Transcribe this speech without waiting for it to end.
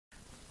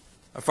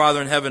Our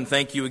Father in heaven,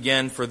 thank you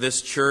again for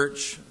this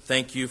church.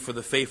 Thank you for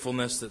the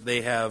faithfulness that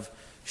they have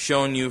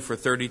shown you for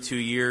 32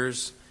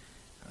 years.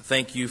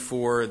 Thank you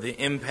for the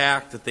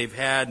impact that they've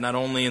had, not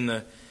only in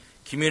the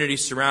community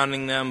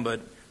surrounding them, but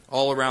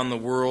all around the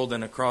world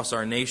and across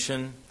our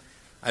nation.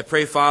 I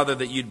pray, Father,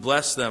 that you'd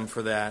bless them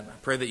for that. I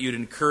pray that you'd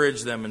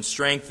encourage them and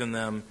strengthen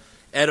them,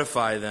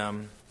 edify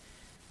them.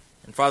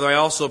 And Father, I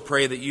also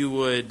pray that you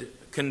would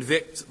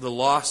convict the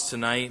lost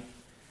tonight,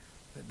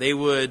 that they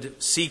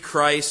would see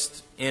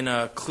Christ in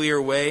a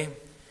clear way.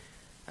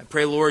 I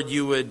pray, Lord,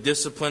 you would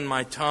discipline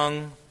my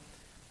tongue.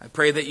 I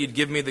pray that you'd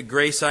give me the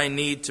grace I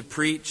need to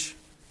preach.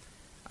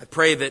 I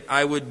pray that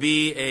I would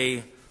be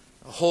a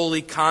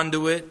holy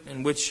conduit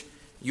in which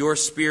your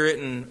Spirit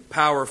and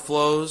power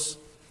flows.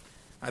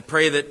 I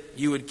pray that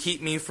you would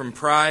keep me from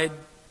pride.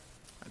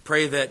 I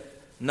pray that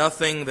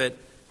nothing that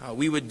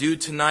we would do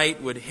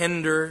tonight would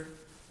hinder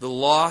the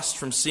lost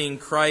from seeing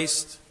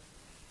Christ.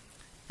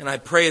 And I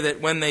pray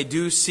that when they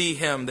do see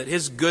Him, that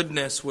His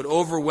goodness would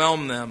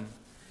overwhelm them,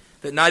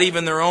 that not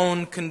even their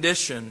own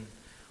condition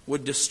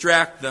would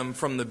distract them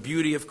from the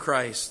beauty of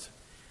Christ.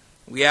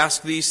 We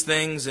ask these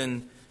things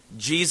in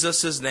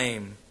Jesus'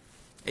 name.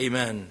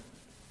 Amen.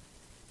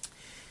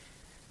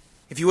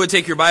 If you would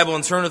take your Bible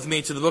and turn with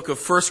me to the book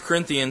of 1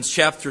 Corinthians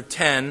chapter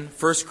 10.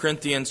 1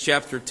 Corinthians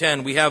chapter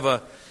 10. We have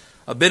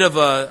a bit of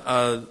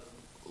a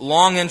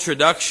long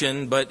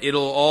introduction, but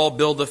it'll all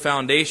build a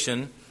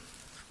foundation.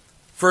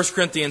 1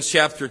 Corinthians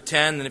chapter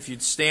 10, and if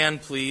you'd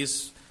stand,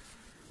 please,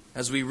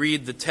 as we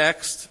read the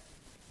text.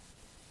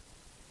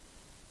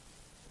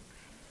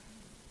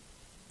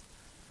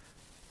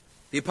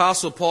 The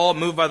Apostle Paul,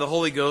 moved by the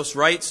Holy Ghost,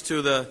 writes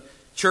to the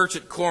church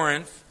at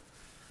Corinth,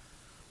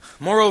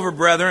 "Moreover,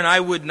 brethren, I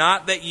would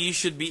not that ye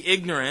should be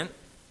ignorant,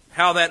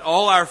 how that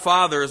all our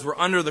fathers were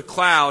under the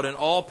cloud, and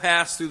all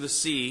passed through the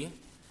sea,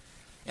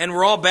 and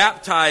were all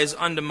baptized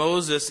unto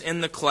Moses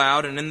in the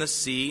cloud and in the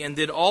sea, and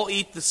did all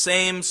eat the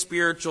same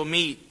spiritual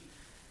meat,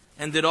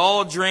 and did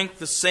all drink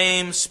the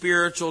same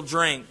spiritual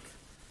drink.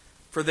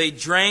 For they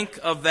drank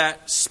of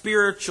that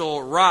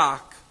spiritual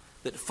rock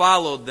that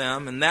followed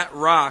them, and that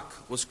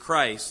rock was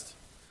Christ.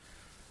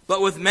 But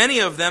with many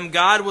of them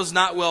God was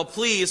not well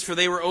pleased, for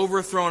they were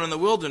overthrown in the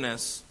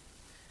wilderness.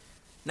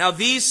 Now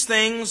these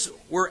things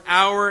were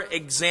our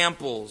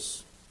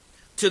examples,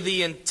 to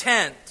the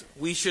intent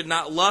we should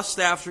not lust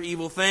after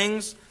evil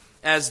things,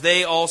 as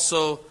they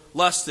also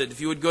lusted." If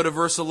you would go to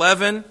verse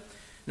 11.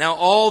 "Now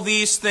all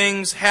these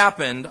things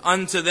happened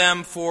unto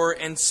them for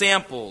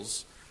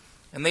ensamples,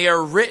 and they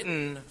are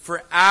written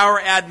for our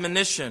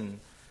admonition,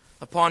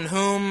 upon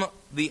whom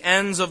the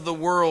ends of the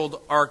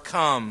world are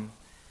come.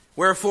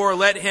 Wherefore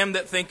let him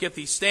that thinketh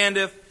he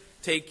standeth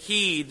take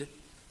heed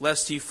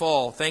lest he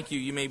fall." Thank you.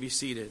 You may be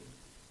seated.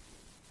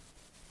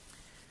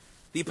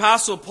 The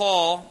Apostle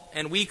Paul,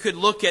 and we could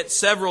look at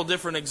several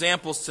different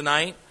examples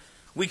tonight.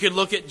 We could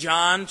look at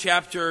John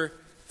chapter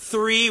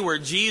 3, where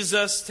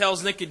Jesus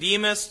tells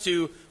Nicodemus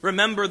to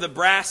remember the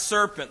brass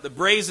serpent, the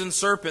brazen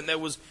serpent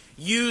that was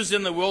used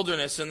in the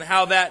wilderness, and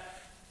how that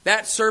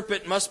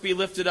serpent must be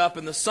lifted up,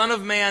 and the Son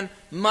of Man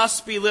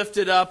must be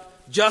lifted up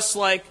just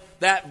like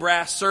that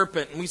brass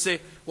serpent. And we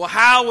say, well,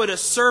 how would a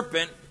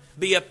serpent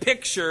be a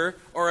picture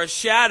or a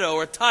shadow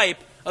or type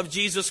of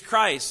Jesus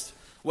Christ?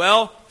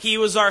 Well, He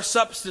was our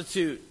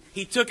substitute.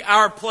 He took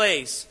our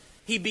place.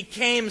 He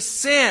became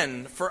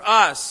sin for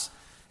us.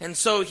 And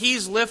so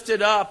He's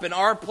lifted up in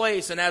our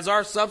place and as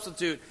our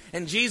substitute.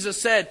 And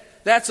Jesus said,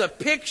 that's a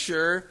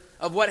picture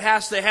of what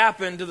has to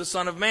happen to the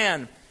Son of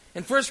Man.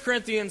 In 1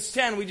 Corinthians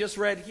 10, we just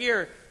read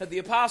here that the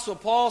Apostle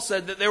Paul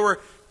said that there were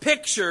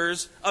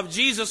pictures of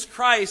Jesus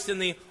Christ in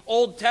the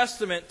Old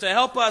Testament to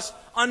help us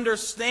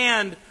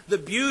understand the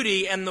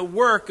beauty and the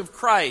work of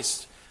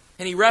Christ.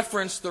 And he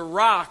referenced the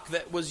rock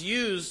that was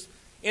used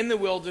in the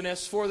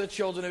wilderness for the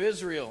children of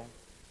Israel.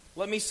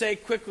 Let me say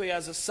quickly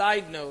as a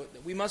side note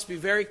that we must be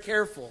very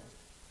careful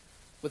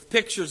with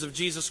pictures of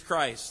Jesus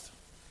Christ.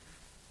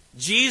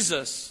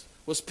 Jesus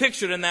was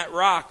pictured in that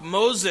rock.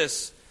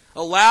 Moses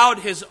allowed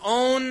his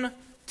own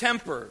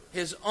temper,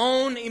 his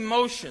own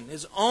emotion,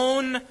 his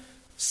own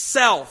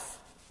self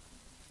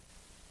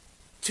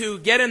to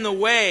get in the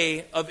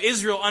way of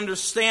Israel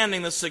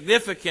understanding the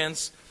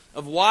significance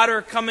of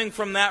water coming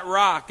from that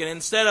rock. And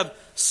instead of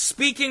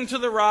speaking to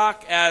the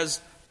rock as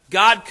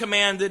God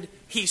commanded,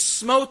 he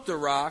smote the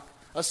rock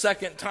a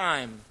second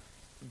time.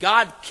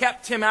 God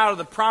kept him out of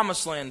the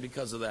promised land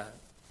because of that.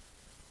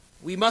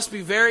 We must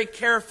be very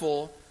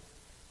careful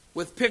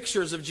with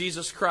pictures of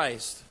Jesus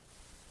Christ.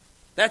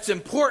 That's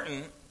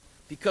important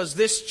because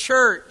this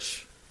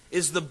church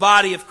is the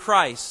body of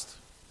Christ.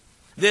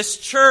 This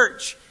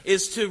church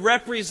is to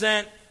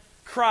represent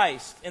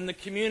Christ in the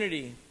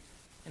community.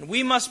 And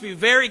we must be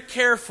very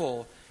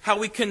careful how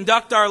we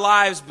conduct our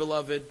lives,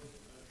 beloved.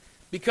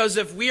 Because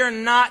if we are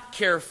not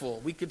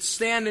careful, we could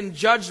stand in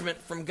judgment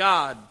from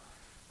God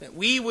that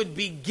we would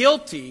be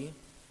guilty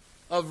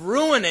of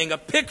ruining a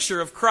picture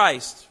of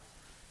Christ.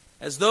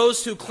 As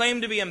those who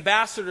claim to be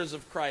ambassadors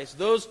of Christ,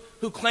 those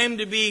who claim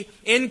to be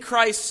in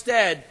Christ's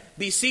stead,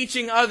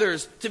 beseeching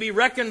others to be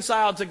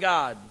reconciled to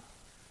God.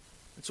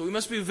 And so we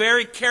must be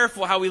very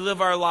careful how we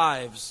live our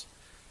lives.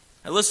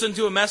 I listened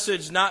to a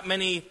message not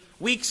many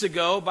weeks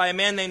ago by a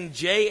man named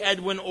J.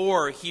 Edwin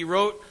Orr. He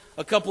wrote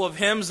a couple of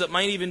hymns that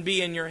might even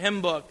be in your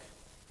hymn book.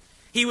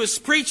 He was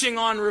preaching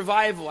on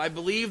revival. I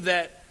believe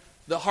that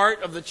the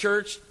heart of the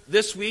church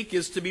this week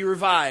is to be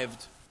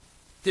revived,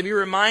 to be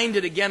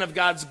reminded again of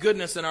God's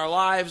goodness in our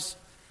lives,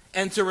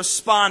 and to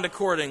respond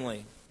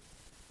accordingly.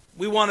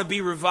 We want to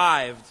be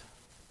revived.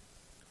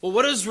 Well,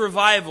 what does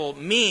revival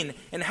mean,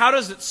 and how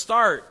does it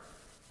start?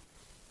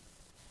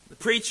 The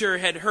preacher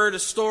had heard a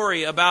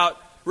story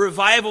about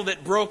revival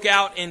that broke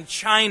out in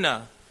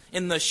China,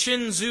 in the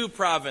Hsinchu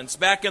province,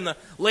 back in the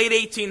late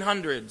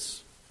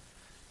 1800s.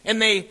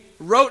 And they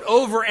wrote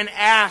over and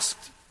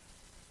asked,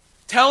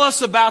 tell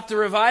us about the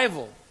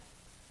revival.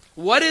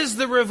 What is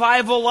the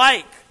revival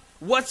like?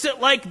 What's it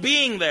like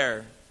being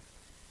there?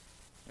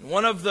 And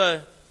one of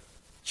the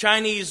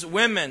Chinese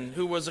women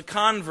who was a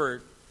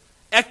convert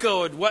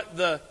echoed what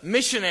the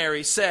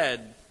missionary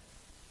said.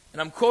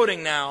 And I'm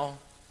quoting now,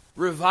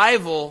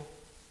 revival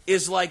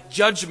is like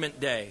Judgment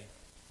Day.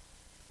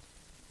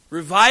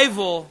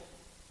 Revival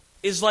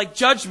is like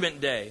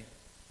Judgment Day.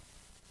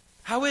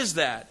 How is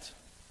that?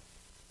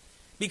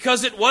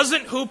 Because it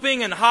wasn't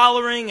hooping and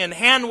hollering and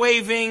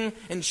hand-waving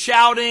and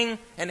shouting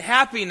and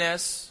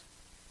happiness.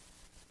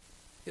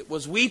 It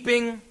was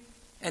weeping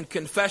and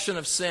confession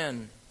of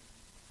sin.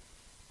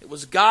 It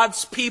was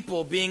God's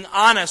people being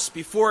honest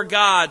before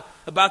God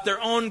about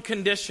their own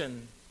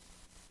condition.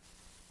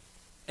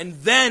 And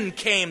then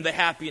came the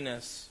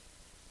happiness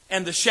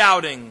and the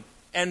shouting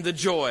and the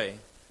joy.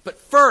 But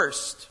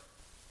first,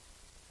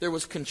 there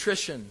was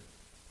contrition.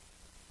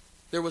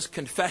 There was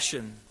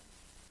confession.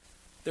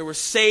 There were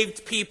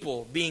saved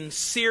people being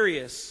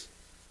serious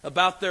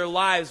about their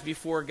lives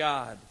before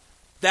God.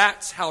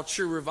 That's how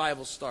true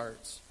revival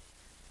starts.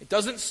 It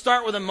doesn't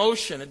start with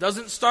emotion. It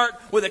doesn't start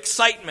with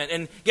excitement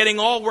and getting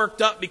all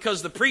worked up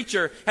because the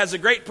preacher has a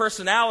great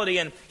personality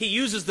and he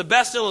uses the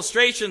best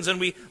illustrations and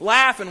we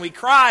laugh and we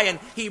cry and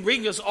he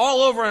brings us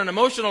all over on an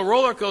emotional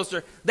roller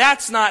coaster.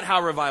 That's not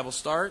how revival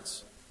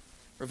starts.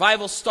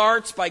 Revival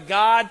starts by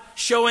God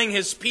showing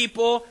His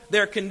people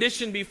their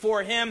condition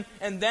before Him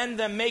and then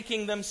them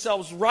making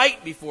themselves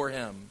right before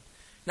Him.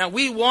 Now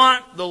we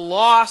want the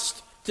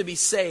lost to be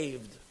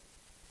saved.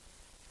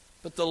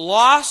 But the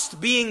lost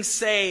being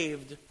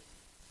saved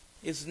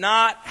is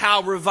not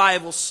how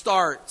revival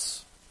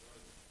starts.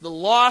 The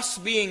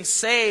lost being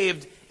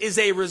saved is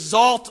a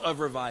result of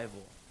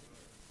revival.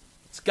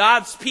 It's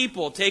God's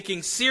people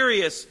taking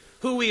serious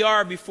who we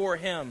are before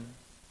Him.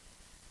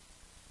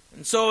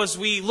 And so as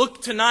we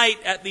look tonight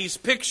at these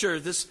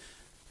pictures, this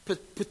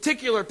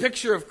particular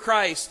picture of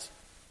Christ,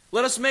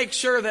 let us make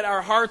sure that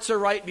our hearts are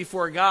right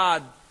before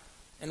God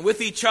and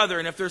with each other.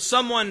 And if there's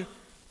someone,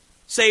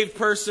 saved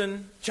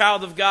person,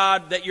 child of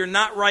God, that you're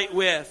not right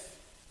with,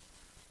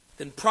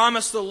 then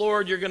promise the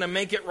Lord you're going to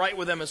make it right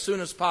with them as soon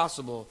as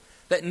possible.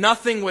 That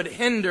nothing would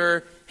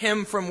hinder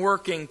Him from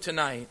working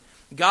tonight.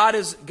 God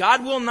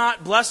will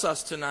not bless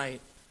us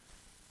tonight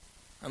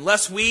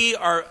unless we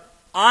are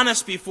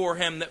honest before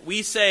Him, that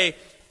we say,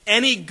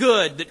 any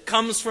good that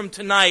comes from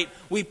tonight,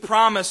 we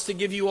promise to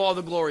give you all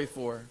the glory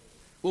for.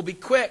 We'll be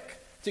quick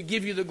to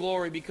give you the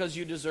glory because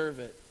you deserve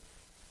it.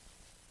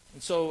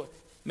 And so,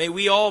 may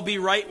we all be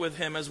right with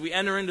Him as we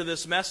enter into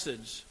this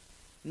message.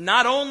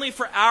 Not only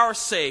for our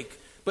sake,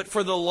 but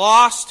for the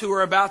lost who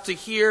are about to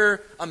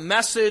hear a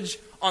message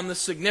on the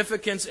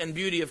significance and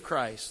beauty of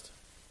Christ.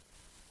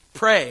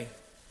 Pray.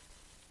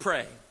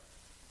 Pray.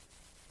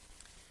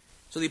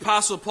 So the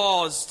Apostle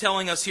Paul is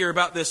telling us here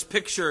about this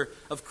picture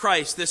of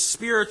Christ, this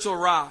spiritual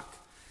rock.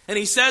 And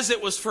he says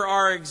it was for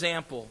our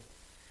example.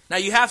 Now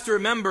you have to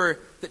remember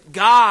that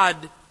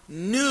God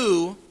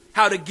knew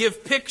how to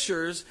give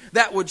pictures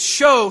that would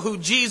show who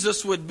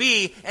Jesus would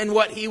be and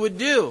what He would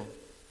do.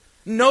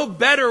 No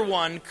better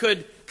one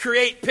could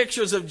create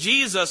pictures of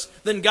Jesus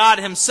than God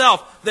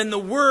Himself, than the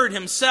Word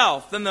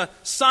Himself, than the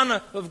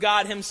Son of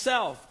God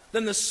Himself,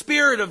 than the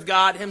Spirit of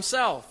God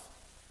Himself.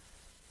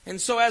 And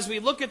so as we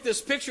look at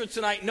this picture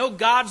tonight, know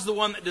God's the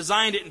one that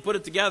designed it and put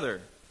it together.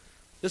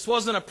 This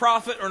wasn't a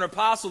prophet or an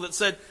apostle that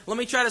said, let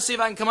me try to see if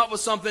I can come up with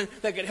something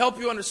that could help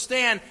you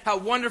understand how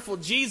wonderful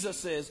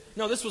Jesus is.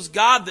 No, this was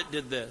God that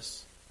did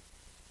this.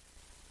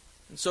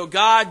 And so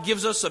God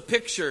gives us a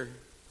picture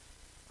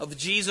of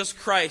Jesus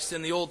Christ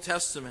in the Old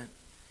Testament.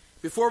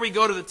 Before we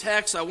go to the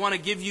text, I want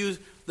to give you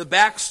the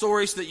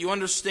backstory so that you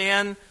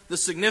understand the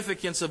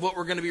significance of what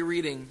we're going to be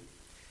reading.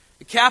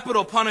 The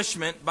capital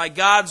punishment by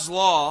God's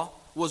law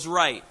was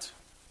right.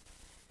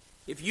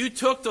 If you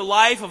took the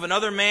life of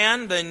another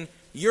man, then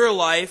your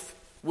life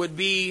would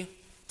be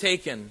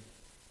taken.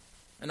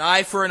 An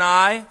eye for an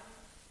eye.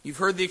 You've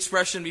heard the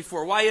expression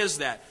before. Why is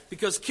that?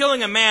 Because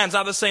killing a man is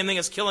not the same thing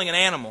as killing an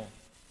animal.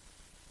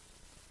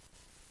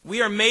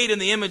 We are made in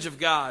the image of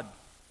God.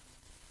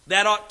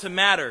 That ought to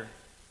matter.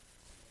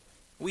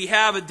 We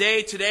have a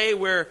day today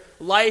where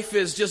life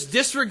is just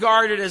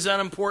disregarded as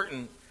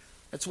unimportant.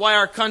 That's why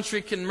our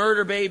country can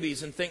murder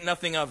babies and think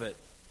nothing of it.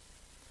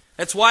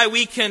 That's why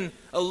we can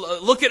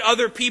look at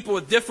other people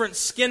with different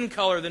skin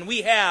color than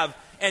we have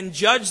and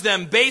judge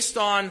them based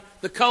on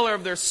the color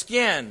of their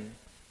skin.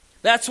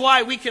 That's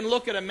why we can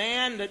look at a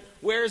man that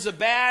wears a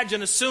badge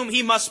and assume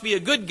he must be a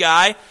good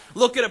guy.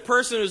 Look at a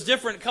person who's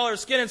different color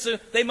skin and say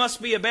they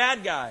must be a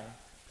bad guy.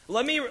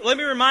 Let me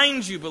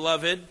remind you,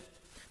 beloved,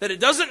 that it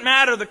doesn't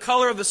matter the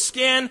color of the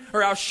skin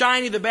or how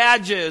shiny the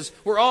badge is.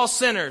 We're all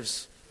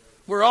sinners.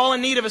 We're all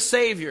in need of a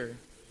Savior.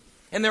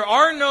 And there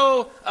are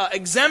no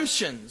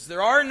exemptions.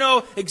 There are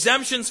no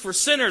exemptions for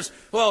sinners.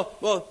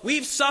 Well,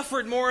 we've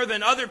suffered more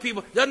than other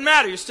people. Doesn't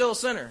matter. You're still a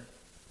sinner.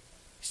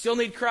 You still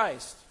need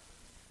Christ.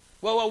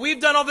 Well, we've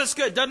done all this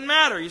good. Doesn't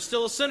matter. You're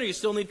still a sinner. You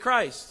still need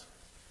Christ.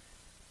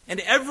 And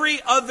every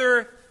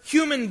other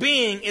human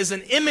being is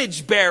an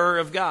image bearer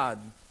of God.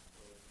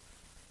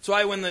 That's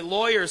why when the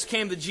lawyers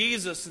came to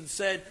Jesus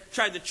and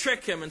tried to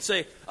trick him and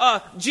say,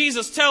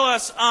 Jesus, tell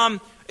us,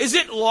 is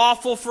it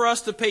lawful for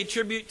us to pay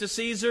tribute to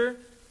Caesar?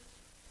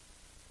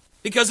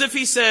 Because if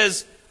he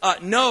says,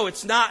 no,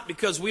 it's not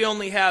because we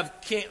only have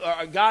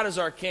God as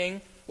our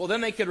king, well,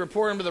 then they could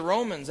report him to the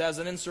Romans as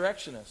an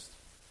insurrectionist.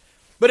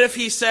 But if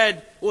he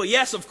said, well,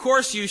 yes, of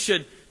course you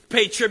should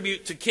pay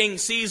tribute to King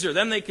Caesar,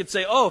 then they could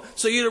say, oh,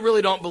 so you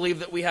really don't believe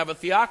that we have a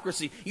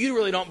theocracy. You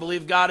really don't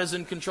believe God is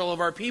in control of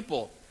our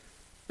people.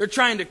 They're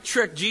trying to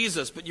trick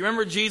Jesus. But you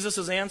remember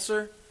Jesus'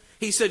 answer?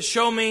 He said,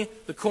 show me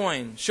the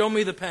coin. Show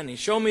me the penny.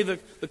 Show me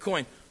the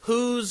coin.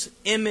 Whose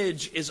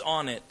image is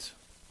on it?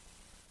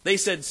 They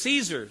said,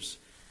 Caesar's.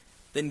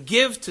 Then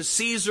give to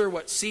Caesar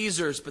what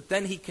Caesar's. But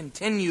then he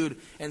continued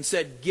and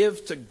said,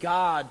 give to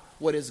God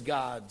what is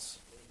God's.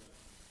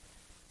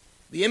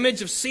 The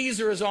image of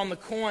Caesar is on the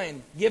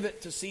coin. Give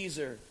it to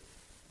Caesar.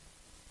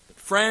 But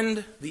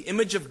friend, the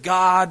image of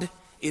God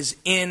is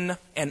in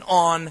and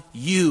on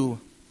you.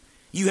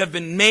 You have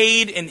been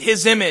made in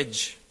His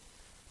image.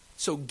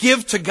 So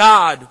give to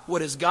God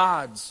what is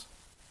God's.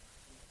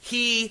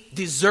 He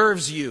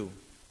deserves you.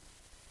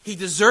 He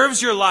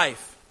deserves your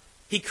life.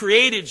 He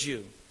created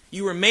you.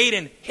 You were made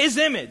in His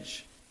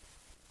image.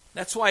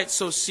 That's why it's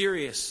so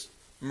serious,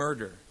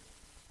 murder.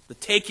 The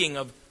taking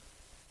of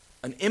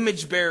an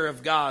image bearer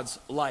of God's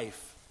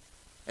life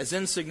as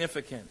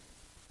insignificant.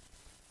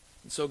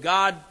 And so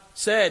God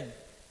said,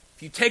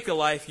 if you take a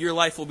life, your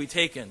life will be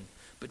taken.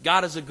 But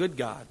God is a good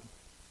God.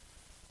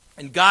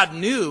 And God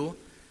knew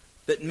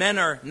that men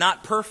are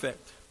not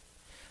perfect.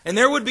 And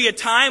there would be a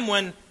time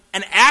when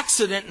an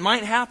accident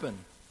might happen.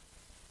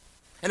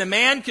 And a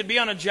man could be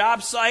on a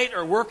job site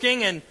or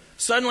working and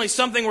suddenly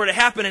something were to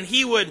happen and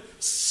he would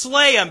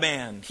slay a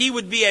man. He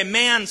would be a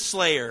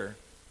manslayer.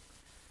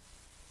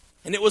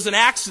 And it was an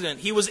accident.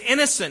 He was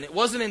innocent. It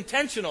wasn't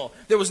intentional.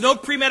 There was no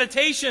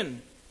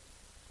premeditation.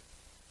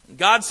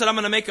 God said, I'm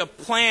going to make a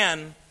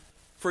plan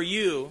for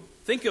you.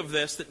 Think of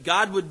this, that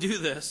God would do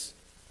this.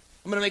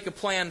 I'm going to make a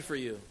plan for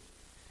you.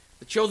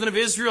 The children of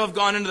Israel have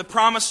gone into the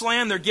promised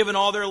land. They're given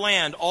all their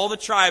land, all the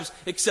tribes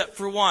except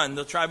for one,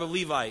 the tribe of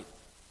the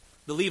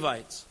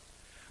Levites.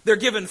 They're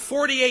given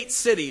 48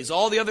 cities.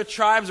 All the other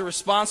tribes are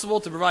responsible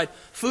to provide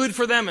food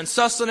for them and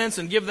sustenance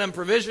and give them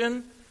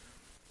provision.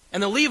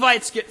 And the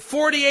Levites get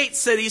 48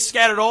 cities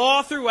scattered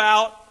all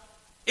throughout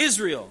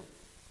Israel.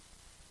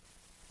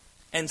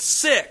 And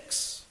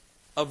 6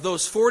 of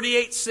those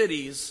 48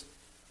 cities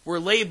were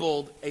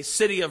labeled a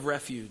city of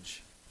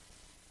refuge.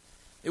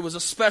 It was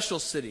a special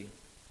city.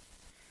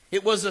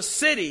 It was a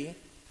city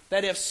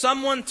that if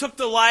someone took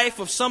the life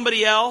of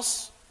somebody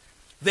else,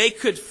 they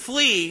could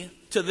flee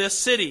to this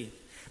city.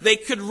 They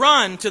could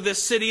run to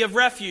this city of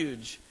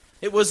refuge.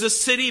 It was a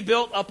city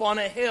built up on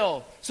a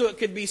hill, so it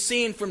could be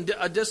seen from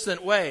a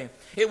distant way.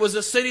 It was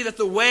a city that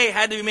the way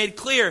had to be made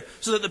clear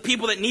so that the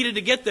people that needed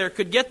to get there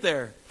could get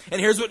there. And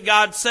here's what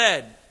God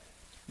said.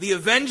 The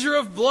avenger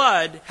of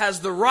blood has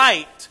the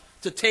right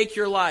to take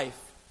your life.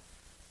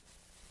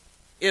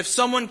 If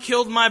someone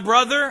killed my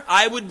brother,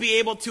 I would be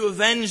able to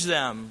avenge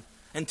them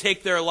and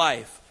take their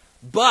life.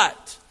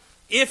 But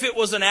if it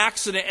was an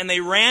accident and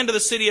they ran to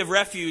the city of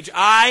refuge,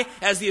 I,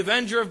 as the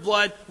avenger of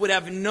blood, would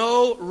have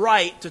no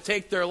right to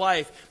take their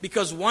life.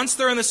 Because once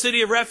they're in the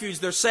city of refuge,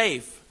 they're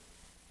safe.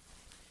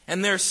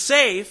 And they're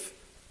safe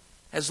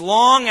as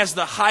long as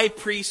the high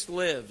priest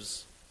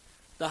lives.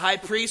 The high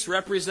priest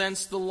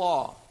represents the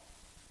law.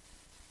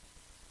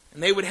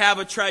 And they would have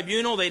a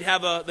tribunal, they'd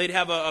have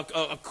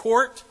a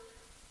court.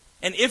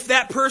 And if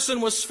that person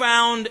was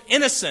found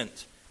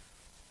innocent,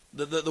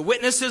 the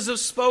witnesses have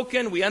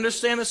spoken, we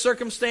understand the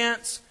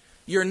circumstance,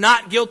 you're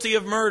not guilty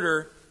of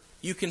murder,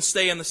 you can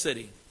stay in the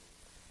city.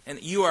 And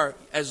you are,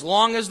 as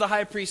long as the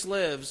high priest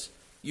lives,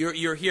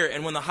 you're here.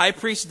 And when the high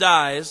priest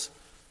dies,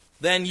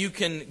 then you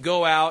can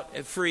go out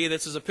free.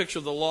 This is a picture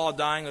of the law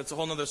dying. That's a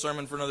whole other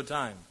sermon for another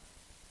time.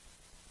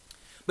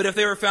 But if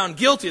they were found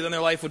guilty, then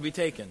their life would be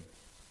taken.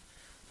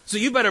 So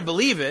you better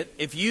believe it.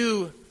 If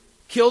you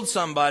killed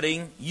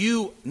somebody,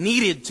 you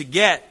needed to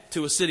get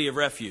to a city of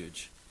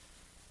refuge.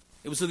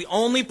 It was the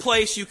only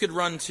place you could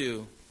run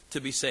to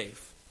be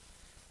safe.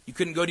 You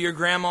couldn't go to your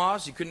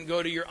grandma's, you couldn't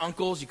go to your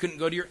uncles, you couldn't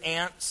go to your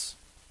aunts.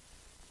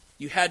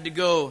 You had to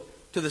go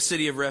to the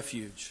city of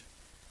refuge.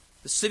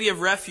 The city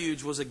of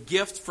Refuge was a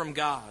gift from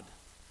God,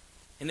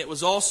 and it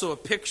was also a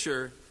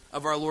picture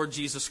of our Lord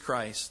Jesus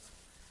Christ.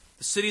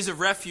 The cities of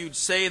refuge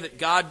say that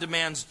God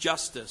demands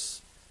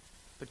justice,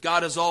 but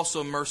God is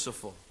also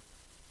merciful.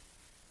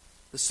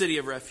 The city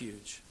of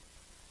refuge.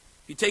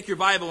 If you take your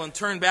Bible and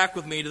turn back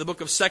with me to the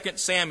book of 2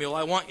 Samuel,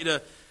 I want you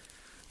to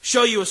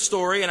show you a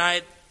story, and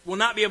I will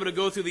not be able to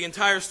go through the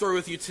entire story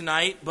with you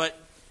tonight, but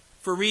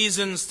for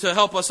reasons to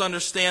help us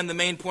understand the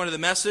main point of the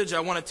message, I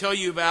want to tell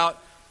you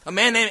about a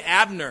man named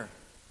Abner.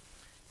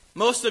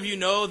 Most of you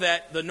know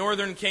that the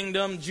northern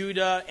kingdom,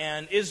 Judah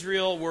and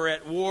Israel, were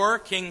at war.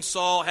 King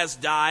Saul has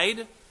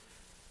died.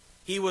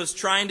 He was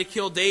trying to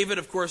kill David.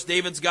 Of course,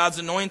 David's God's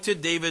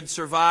anointed. David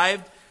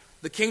survived.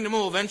 The kingdom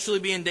will eventually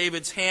be in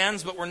David's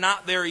hands, but we're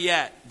not there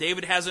yet.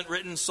 David hasn't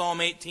written Psalm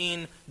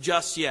 18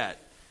 just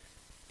yet.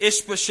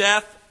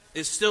 Ishbosheth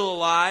is still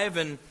alive,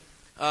 and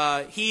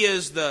he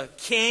is the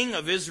king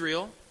of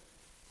Israel.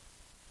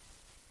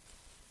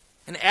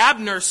 And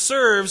Abner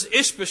serves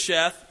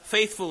Ishbosheth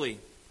faithfully.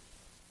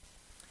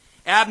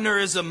 Abner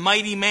is a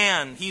mighty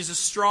man. He's a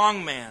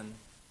strong man.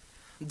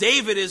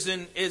 David is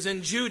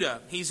in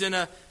Judah. He's in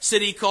a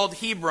city called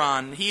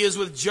Hebron. He is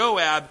with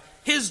Joab,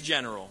 his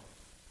general.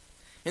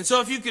 And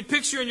so if you could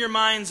picture in your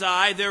mind's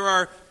eye, there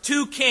are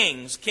two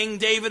kings, King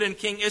David and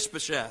King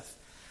Ishbosheth.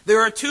 There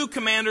are two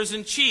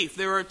commanders-in-chief.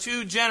 There are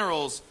two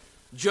generals,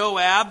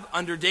 Joab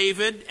under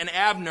David and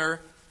Abner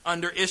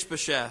under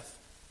Ishbosheth.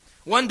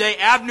 One day,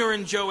 Abner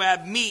and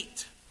Joab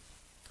meet,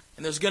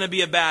 and there's going to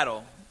be a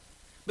battle.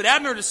 But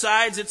Abner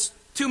decides it's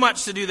too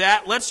much to do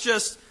that. Let's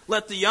just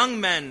let the young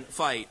men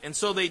fight. And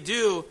so they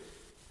do,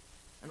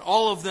 and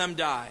all of them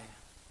die.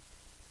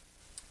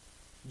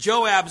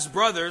 Joab's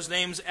brothers,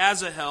 named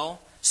Asahel,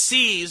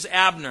 sees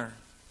Abner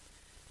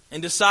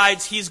and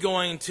decides he's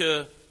going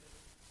to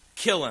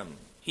kill him.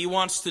 He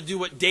wants to do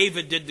what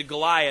David did to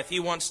Goliath. He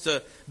wants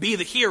to be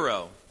the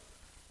hero.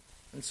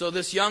 And so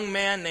this young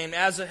man named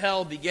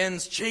Asahel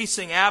begins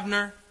chasing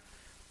Abner.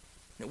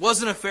 It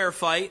wasn't a fair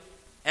fight.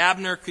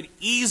 Abner could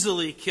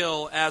easily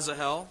kill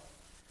Asahel.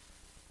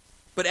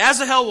 But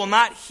Asahel will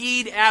not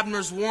heed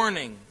Abner's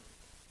warning.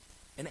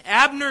 And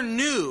Abner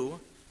knew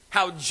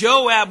how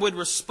Joab would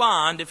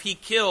respond if he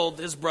killed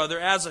his brother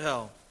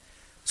Asahel.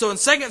 So in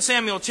 2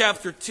 Samuel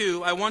chapter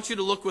 2, I want you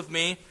to look with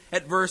me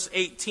at verse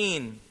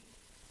 18.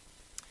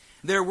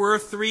 There were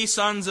three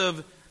sons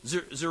of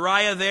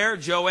Zeruiah there,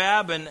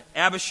 Joab and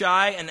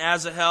Abishai and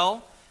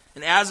Asahel.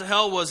 And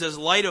Asahel was as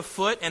light of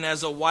foot and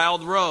as a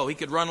wild roe. He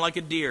could run like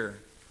a deer.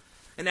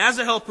 And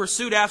Asahel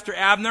pursued after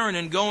Abner, and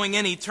in going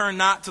in he turned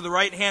not to the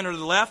right hand or to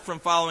the left from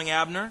following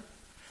Abner.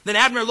 Then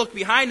Abner looked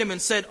behind him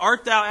and said,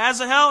 Art thou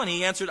Asahel? And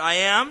he answered, I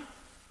am.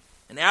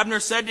 And Abner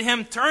said to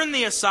him, Turn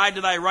thee aside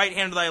to thy right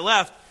hand or thy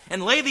left,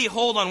 and lay thee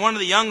hold on one of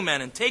the young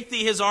men, and take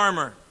thee his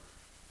armor.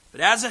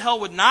 But Asahel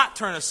would not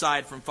turn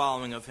aside from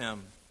following of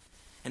him.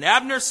 And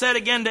Abner said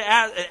again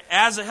to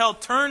Asahel,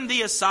 Turn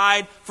thee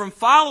aside from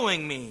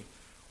following me.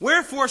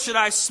 Wherefore should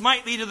I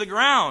smite thee to the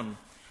ground?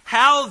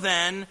 How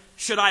then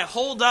should I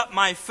hold up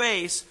my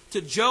face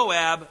to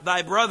Joab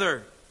thy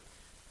brother?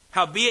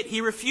 Howbeit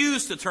he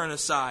refused to turn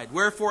aside.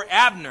 Wherefore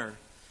Abner,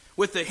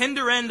 with the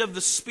hinder end of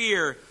the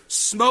spear,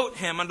 smote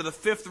him under the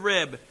fifth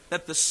rib,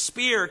 that the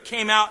spear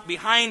came out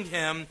behind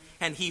him,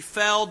 and he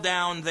fell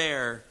down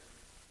there,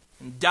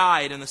 and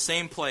died in the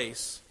same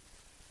place.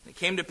 And it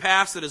came to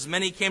pass that as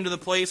many came to the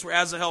place where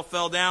Asahel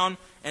fell down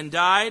and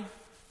died,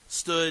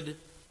 stood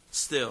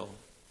still.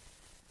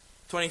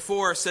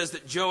 24 says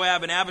that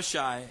Joab and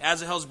Abishai,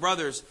 Asahel's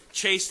brothers,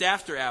 chased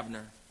after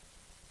Abner.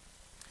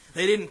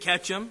 They didn't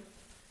catch him.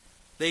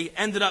 They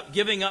ended up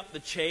giving up the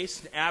chase,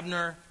 and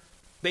Abner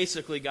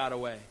basically got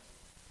away.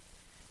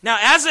 Now,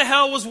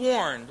 Asahel was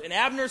warned, and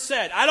Abner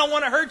said, I don't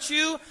want to hurt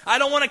you. I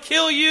don't want to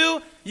kill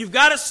you. You've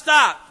got to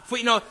stop.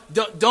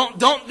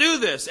 Don't do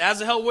this.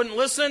 Asahel wouldn't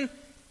listen,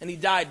 and he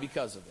died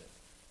because of it.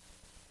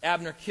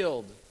 Abner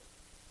killed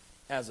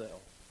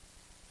Asahel,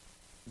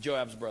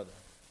 Joab's brother.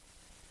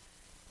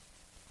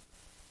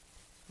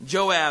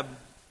 Joab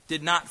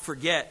did not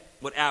forget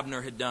what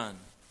Abner had done.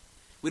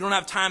 We don't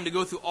have time to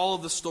go through all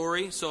of the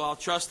story, so I'll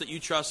trust that you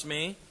trust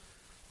me.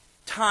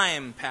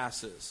 Time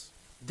passes.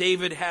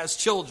 David has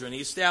children. He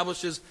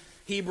establishes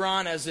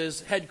Hebron as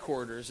his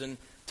headquarters, and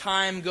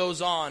time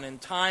goes on, and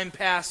time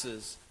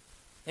passes.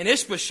 And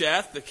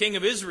Ishbosheth, the king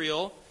of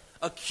Israel,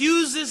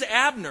 accuses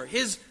Abner,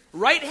 his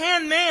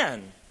right-hand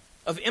man,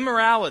 of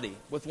immorality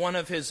with one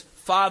of his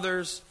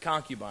father's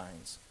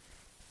concubines.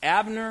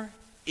 Abner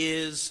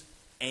is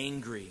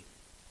angry.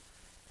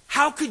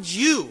 How could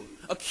you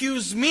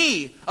accuse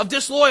me of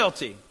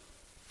disloyalty?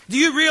 Do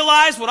you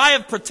realize what I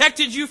have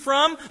protected you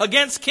from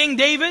against King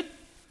David?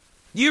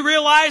 Do you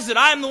realize that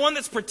I am the one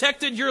that's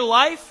protected your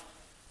life?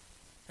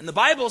 And the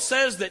Bible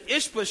says that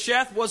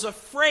Ishbosheth was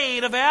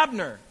afraid of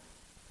Abner,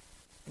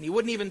 and he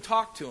wouldn't even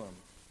talk to him.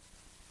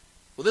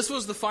 Well, this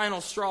was the final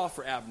straw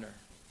for Abner.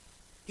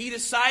 He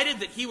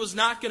decided that he was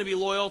not going to be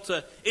loyal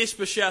to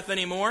Ishbosheth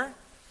anymore,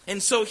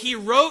 and so he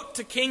wrote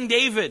to King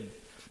David.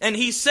 And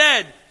he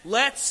said,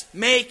 let's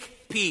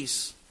make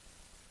peace.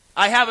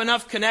 I have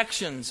enough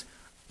connections.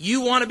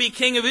 You want to be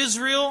king of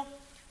Israel?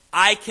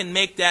 I can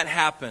make that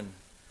happen.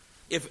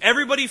 If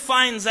everybody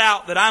finds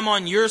out that I'm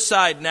on your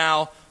side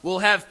now, we'll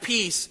have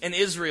peace in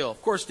Israel.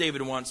 Of course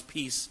David wants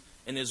peace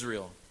in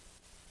Israel.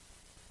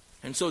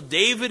 And so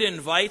David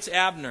invites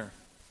Abner.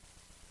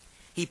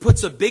 He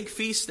puts a big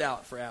feast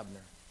out for Abner.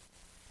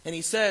 And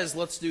he says,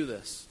 let's do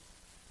this.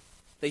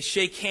 They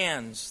shake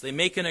hands. They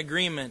make an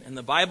agreement. And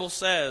the Bible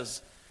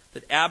says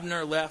that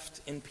Abner left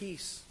in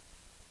peace.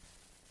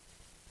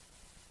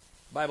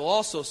 The Bible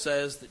also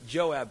says that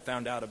Joab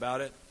found out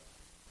about it.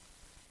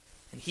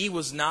 And he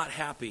was not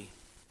happy.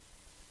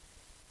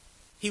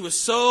 He was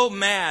so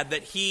mad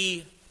that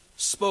he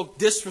spoke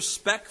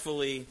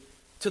disrespectfully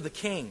to the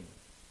king.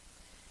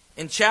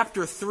 In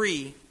chapter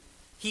 3,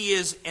 he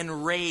is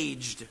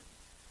enraged.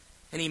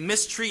 And he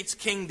mistreats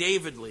King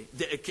David.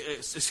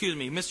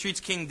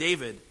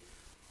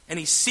 And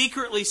he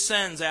secretly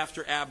sends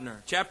after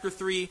Abner. Chapter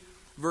 3,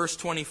 verse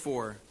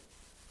 24.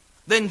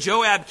 Then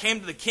Joab came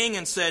to the king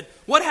and said,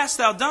 What hast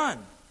thou done?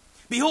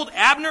 Behold,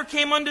 Abner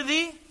came unto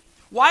thee.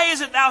 Why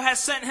is it thou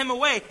hast sent him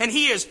away? And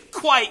he is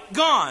quite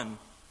gone.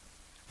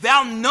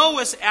 Thou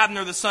knowest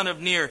Abner the son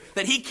of Ner,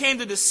 that he came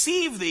to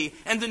deceive thee,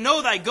 and to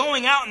know thy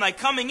going out and thy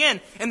coming in,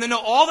 and to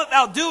know all that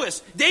thou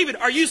doest. David,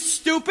 are you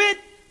stupid?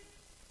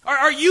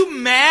 Are you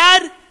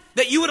mad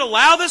that you would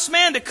allow this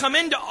man to come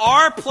into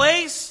our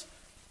place?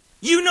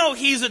 You know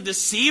he's a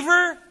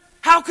deceiver.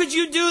 How could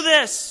you do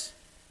this?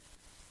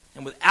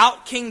 And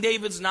without King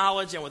David's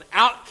knowledge and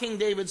without King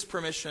David's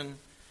permission,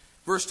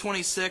 verse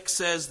 26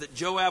 says that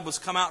Joab was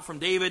come out from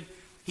David.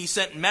 He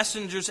sent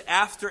messengers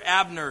after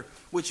Abner,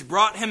 which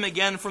brought him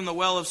again from the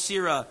well of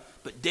Sirah,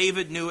 but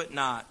David knew it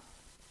not.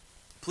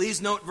 Please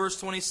note verse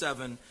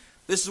 27.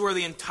 This is where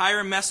the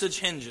entire message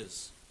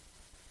hinges.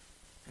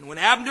 And when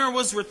Abner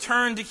was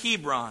returned to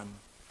Hebron,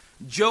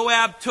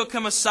 Joab took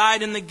him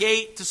aside in the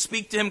gate to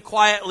speak to him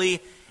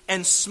quietly,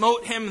 and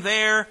smote him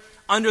there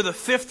under the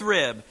 5th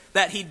rib,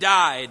 that he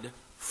died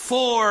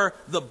for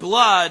the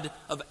blood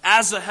of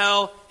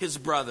Asahel his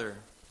brother.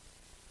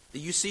 Do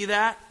you see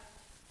that?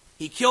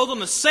 He killed him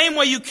the same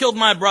way you killed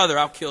my brother,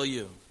 I'll kill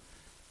you.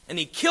 And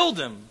he killed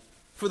him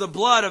for the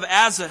blood of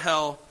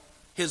Asahel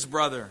his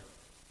brother.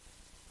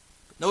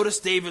 Notice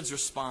David's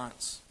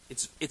response.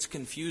 It's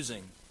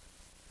confusing.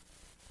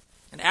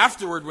 And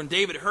afterward, when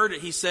David heard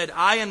it, he said,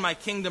 I and my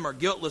kingdom are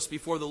guiltless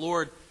before the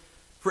Lord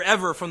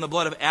forever from the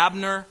blood of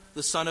Abner,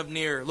 the son of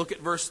Ner. Look at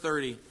verse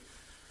 30.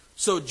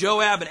 So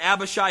Joab and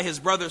Abishai, his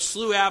brother,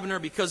 slew Abner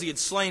because he had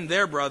slain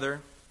their brother,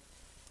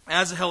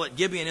 Asahel at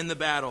Gibeon in the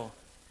battle.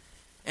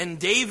 And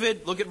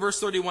David, look at verse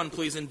 31,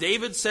 please. And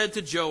David said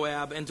to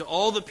Joab and to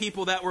all the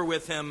people that were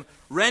with him,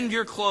 Rend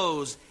your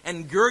clothes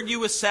and gird you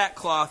with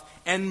sackcloth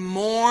and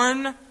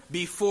mourn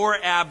before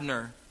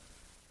Abner.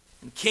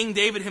 And King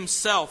David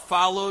himself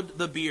followed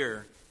the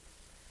bier.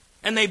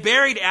 And they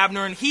buried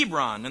Abner in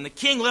Hebron. And the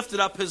king lifted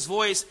up his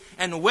voice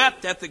and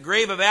wept at the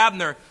grave of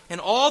Abner.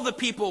 And all the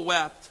people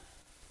wept.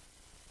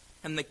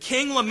 And the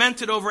king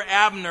lamented over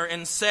Abner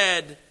and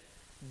said,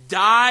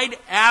 Died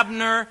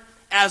Abner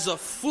as a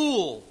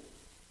fool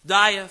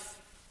dieth.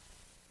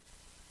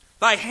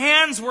 Thy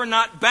hands were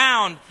not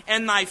bound,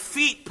 and thy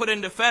feet put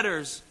into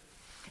fetters.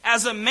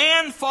 As a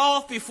man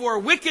falleth before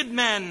wicked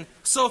men,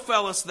 so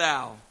fellest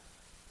thou.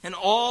 And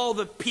all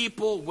the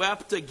people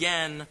wept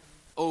again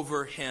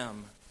over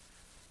him.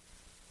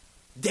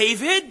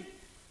 David?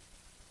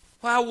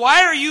 Well,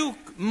 why are you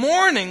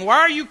mourning? Why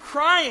are you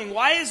crying?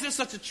 Why is this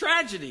such a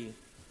tragedy?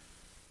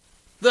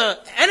 The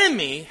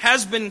enemy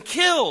has been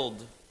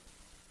killed.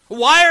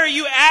 Why are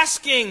you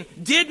asking,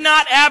 did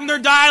not Abner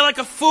die like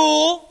a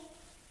fool?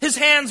 His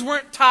hands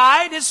weren't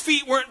tied, his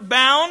feet weren't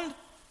bound.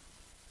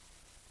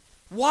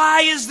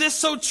 Why is this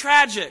so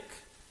tragic?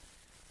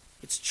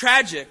 It's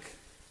tragic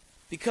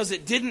because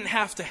it didn't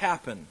have to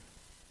happen.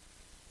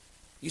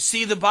 You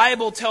see, the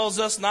Bible tells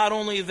us not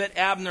only that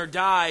Abner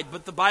died,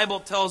 but the Bible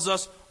tells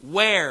us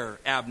where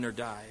Abner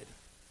died.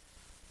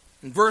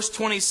 In verse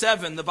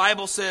 27, the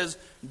Bible says,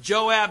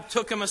 Joab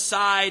took him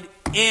aside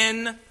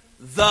in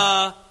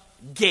the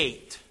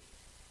gate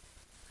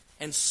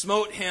and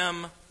smote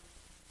him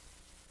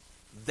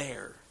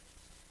there.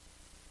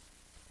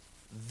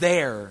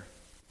 There.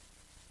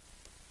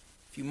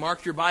 If you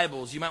mark your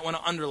Bibles, you might want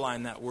to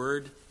underline that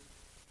word.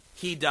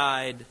 He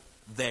died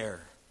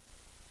there.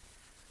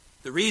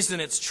 The reason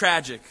it's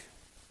tragic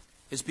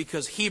is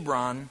because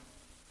Hebron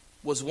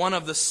was one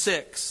of the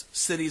 6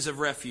 cities of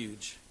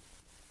refuge.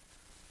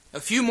 A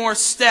few more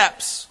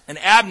steps and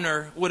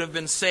Abner would have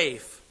been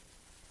safe.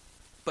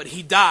 But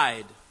he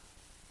died.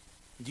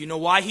 Do you know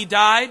why he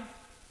died?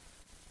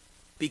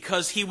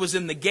 Because he was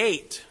in the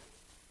gate,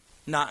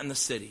 not in the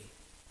city.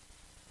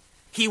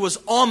 He was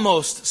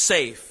almost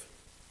safe.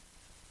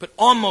 But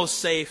almost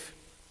safe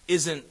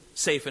isn't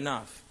safe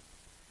enough.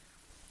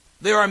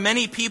 There are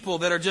many people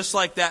that are just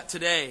like that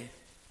today.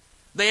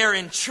 They are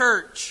in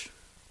church,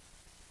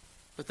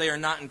 but they are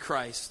not in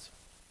Christ.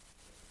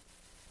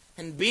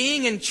 And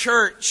being in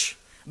church,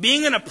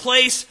 being in a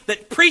place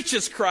that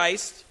preaches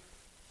Christ,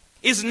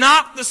 is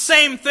not the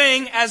same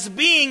thing as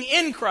being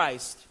in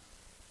Christ.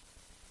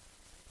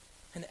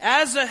 And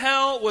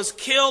Asahel was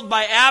killed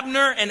by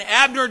Abner, and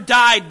Abner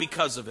died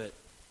because of it.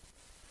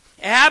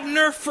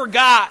 Abner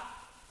forgot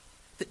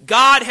that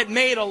God had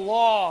made a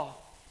law,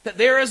 that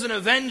there is an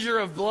avenger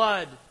of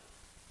blood.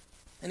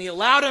 And he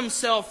allowed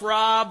himself,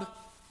 Rob,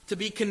 to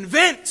be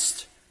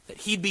convinced that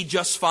he'd be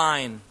just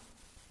fine.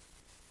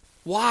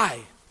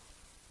 Why?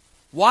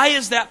 Why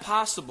is that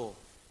possible?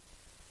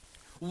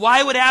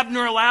 Why would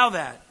Abner allow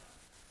that?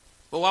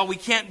 Well, while we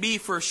can't be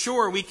for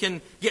sure, we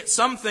can get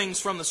some things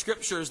from the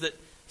Scriptures that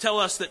tell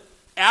us that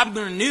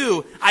Abner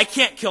knew, I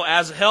can't kill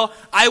Asahel.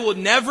 I will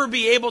never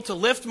be able to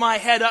lift my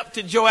head up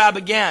to Joab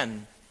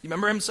again. You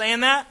remember him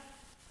saying that?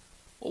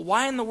 Well,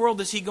 why in the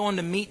world is he going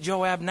to meet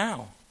Joab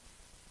now?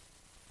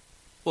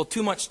 Well,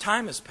 too much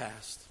time has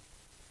passed.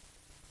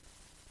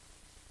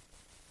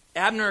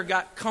 Abner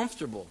got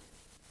comfortable.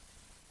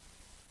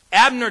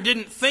 Abner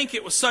didn't think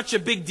it was such a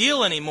big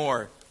deal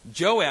anymore.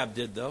 Joab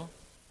did, though.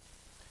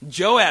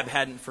 Joab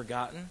hadn't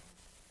forgotten.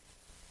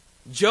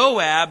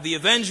 Joab, the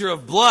avenger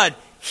of blood,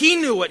 he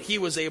knew what he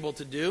was able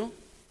to do.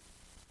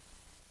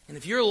 And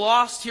if you're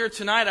lost here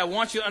tonight, I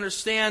want you to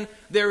understand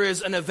there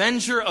is an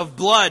avenger of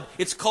blood.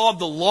 It's called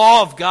the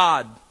law of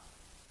God.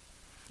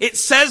 It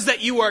says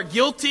that you are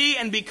guilty,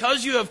 and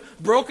because you have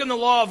broken the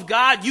law of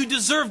God, you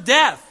deserve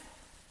death.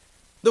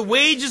 The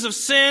wages of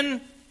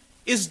sin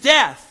is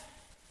death.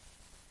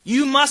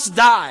 You must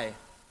die.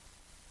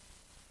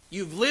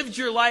 You've lived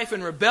your life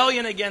in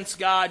rebellion against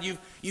God.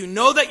 You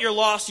know that you're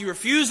lost. You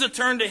refuse to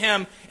turn to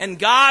Him. And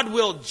God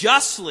will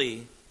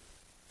justly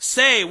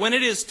say when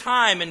it is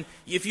time, and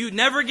if you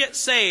never get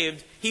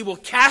saved, He will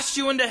cast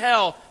you into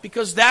hell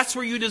because that's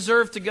where you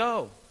deserve to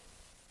go.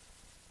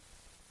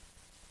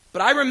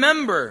 But I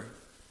remember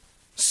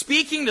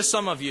speaking to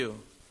some of you.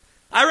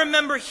 I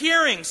remember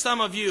hearing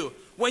some of you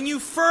when you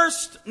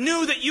first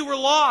knew that you were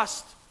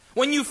lost.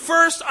 When you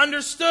first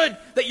understood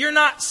that you're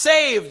not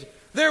saved.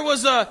 There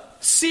was a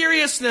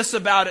seriousness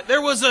about it.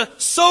 There was a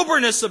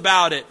soberness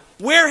about it.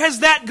 Where has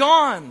that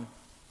gone?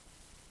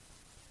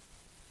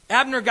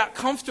 Abner got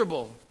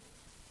comfortable.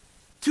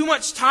 Too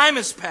much time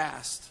has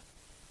passed.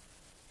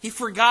 He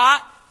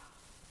forgot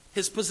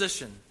his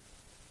position.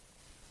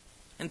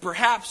 And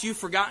perhaps you've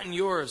forgotten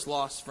yours,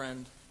 lost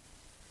friend.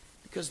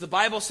 Because the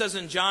Bible says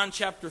in John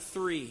chapter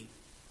 3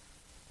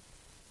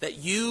 that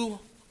you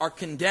are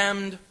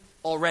condemned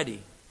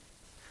already.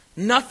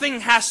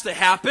 Nothing has to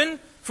happen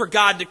for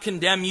God to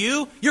condemn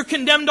you. You're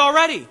condemned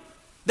already.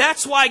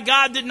 That's why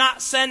God did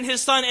not send His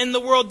Son in the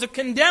world to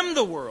condemn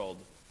the world.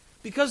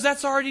 Because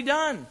that's already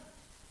done.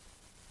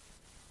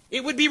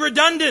 It would be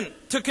redundant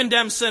to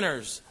condemn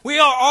sinners. We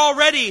are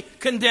already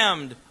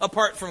condemned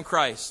apart from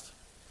Christ.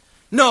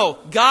 No,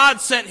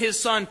 God sent His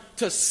Son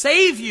to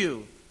save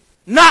you,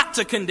 not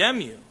to condemn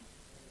you.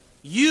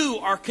 You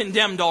are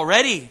condemned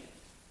already.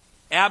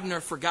 Abner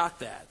forgot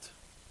that.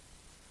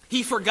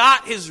 He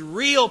forgot his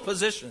real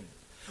position.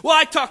 Well,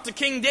 I talked to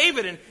King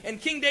David, and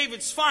King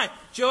David's fine.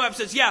 Joab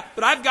says, yeah,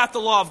 but I've got the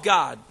law of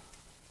God.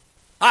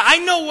 I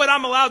know what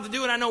I'm allowed to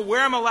do, and I know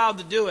where I'm allowed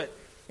to do it.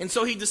 And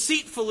so he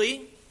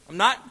deceitfully, I'm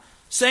not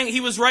saying he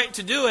was right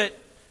to do it,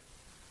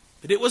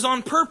 but it was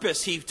on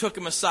purpose he took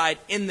him aside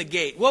in the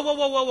gate.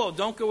 Whoa,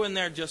 don't go in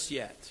there just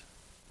yet.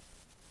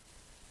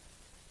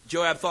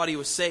 Joab thought he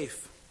was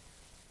safe.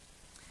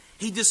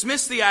 He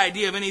dismissed the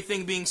idea of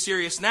anything being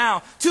serious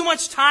now. Too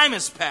much time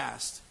has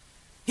passed.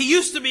 He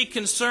used to be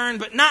concerned,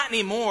 but not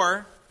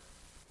anymore.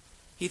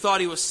 He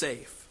thought he was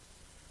safe.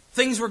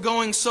 Things were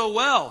going so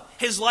well.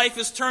 His life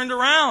is turned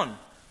around.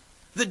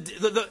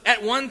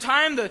 At one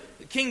time, the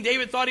King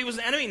David thought he was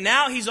an enemy.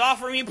 Now he's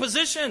offering me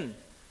position.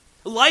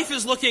 Life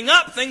is looking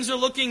up. Things are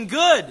looking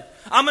good.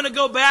 I'm going to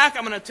go back.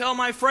 I'm going to tell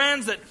my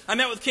friends that I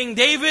met with King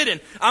David,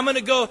 and I'm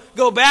going to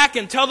go back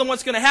and tell them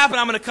what's going to happen.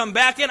 I'm going to come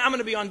back in. I'm going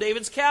to be on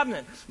David's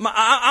cabinet.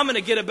 I'm going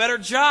to get a better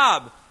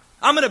job.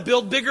 I'm going to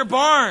build bigger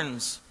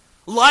barns.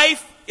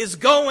 Life is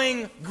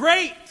going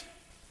great.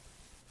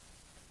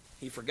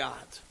 He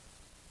forgot.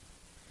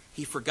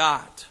 He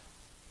forgot.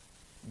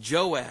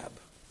 Joab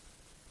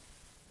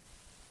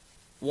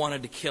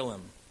wanted to kill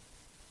him.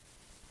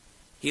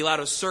 He allowed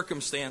his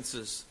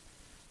circumstances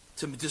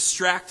to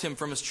distract him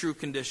from his true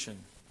condition.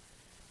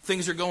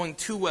 Things are going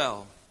too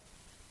well.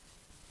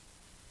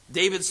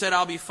 David said,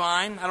 I'll be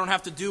fine. I don't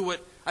have to do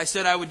what I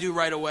said I would do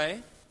right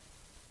away.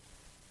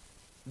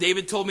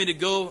 David told me to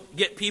go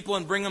get people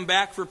and bring them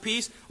back for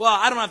peace. Well,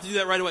 I don't have to do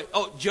that right away.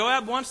 Oh,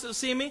 Joab wants to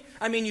see me?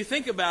 I mean, you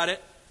think about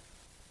it.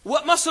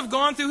 What must have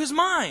gone through his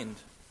mind?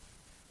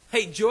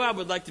 Hey, Joab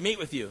would like to meet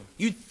with you.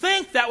 You'd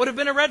think that would have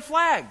been a red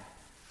flag.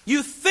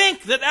 You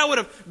think that would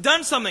have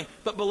done something.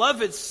 But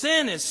beloved,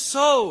 sin is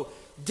so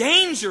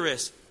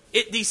dangerous.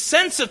 It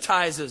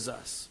desensitizes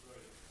us.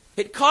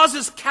 It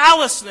causes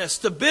callousness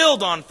to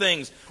build on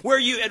things. Where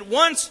at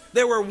once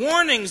there were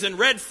warnings and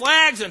red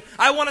flags and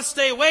I want to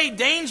stay away,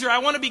 danger, I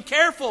want to be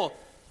careful.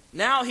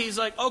 Now he's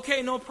like,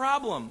 okay, no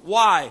problem.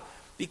 Why?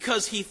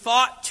 Because he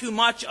thought too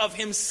much of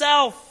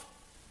himself.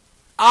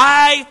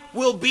 I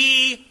will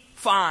be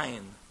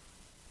fine.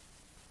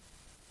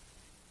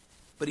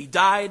 But he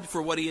died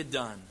for what he had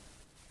done.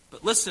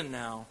 But listen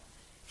now,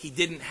 He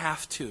didn't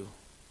have to.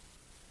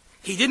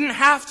 He didn't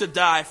have to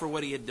die for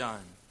what he had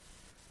done.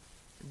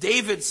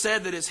 David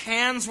said that his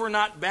hands were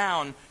not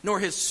bound, nor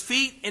his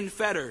feet in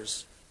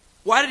fetters.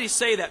 Why did he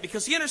say that?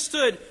 Because he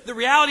understood the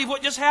reality of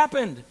what just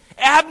happened.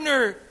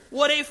 Abner,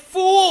 what a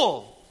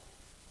fool!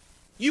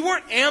 You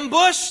weren't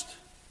ambushed.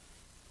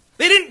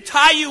 They didn't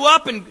tie you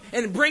up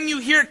and bring you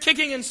here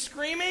kicking and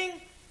screaming.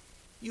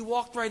 You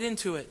walked right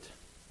into it.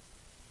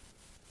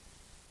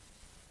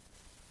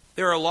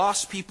 There are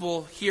lost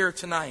people here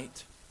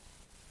tonight.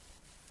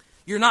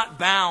 You're not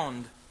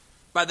bound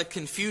by the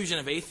confusion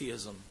of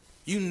atheism.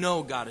 You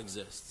know God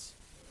exists.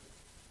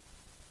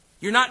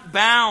 You're not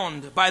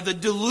bound by the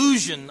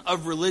delusion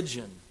of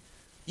religion.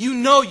 You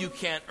know you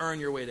can't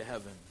earn your way to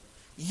heaven.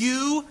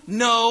 You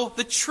know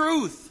the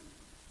truth.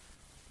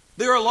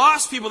 There are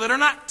lost people that are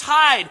not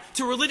tied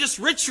to religious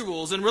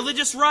rituals and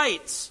religious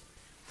rites.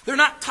 They're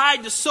not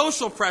tied to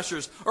social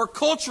pressures or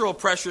cultural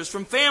pressures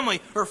from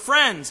family or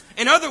friends.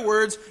 In other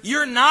words,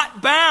 you're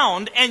not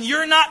bound and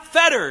you're not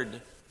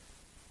fettered.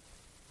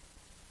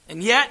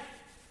 And yet,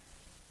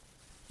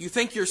 you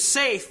think you're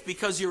safe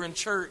because you're in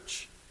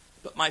church.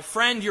 But my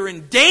friend, you're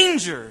in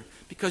danger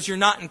because you're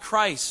not in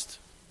Christ.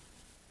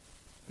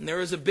 And there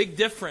is a big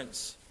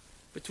difference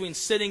between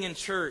sitting in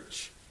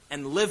church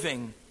and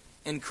living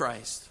in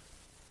Christ.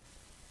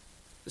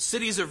 The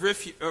cities of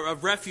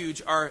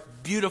refuge are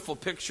beautiful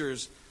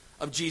pictures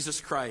of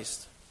Jesus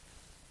Christ.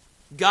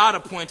 God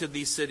appointed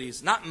these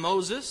cities, not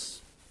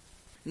Moses,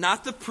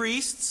 not the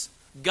priests.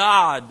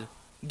 God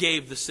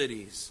gave the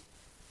cities.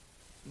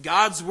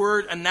 God's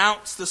word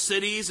announced the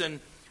cities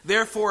and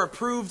therefore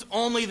approved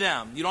only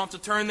them. You don't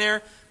have to turn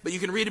there, but you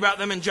can read about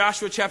them in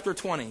Joshua chapter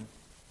 20.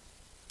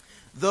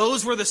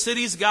 Those were the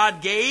cities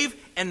God gave,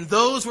 and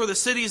those were the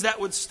cities that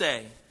would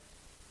stay.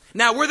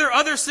 Now, were there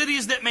other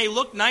cities that may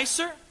look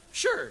nicer?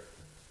 Sure.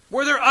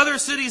 Were there other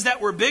cities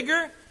that were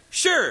bigger?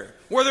 Sure.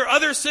 Were there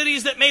other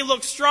cities that may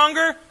look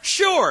stronger?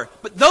 Sure.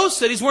 But those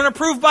cities weren't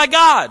approved by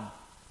God.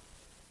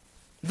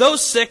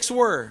 Those 6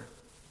 were.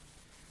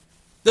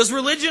 Does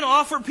religion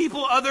offer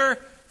people other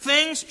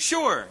things?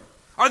 Sure.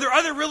 Are there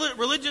other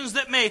religions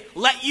that may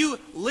let you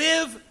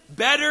live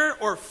better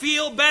or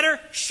feel better?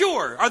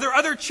 Sure. Are there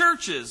other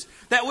churches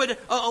that would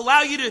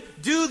allow you to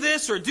do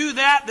this or do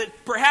that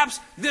perhaps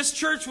this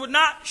church would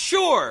not?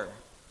 Sure.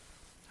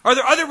 Are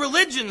there other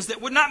religions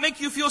that would not make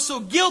you feel so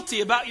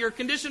guilty about your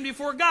condition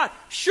before God?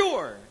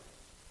 Sure.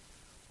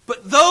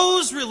 But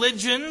those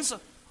religions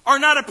are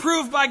not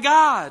approved by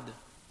God.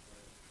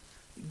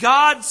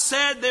 God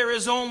said there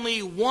is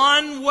only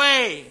one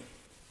way,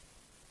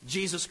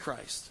 Jesus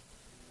Christ.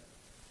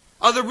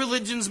 Other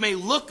religions may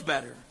look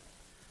better,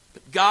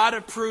 but God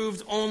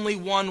approved only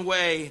one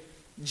way,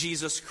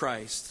 Jesus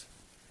Christ.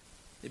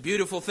 The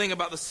beautiful thing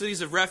about the cities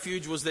of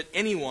refuge was that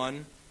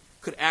anyone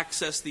could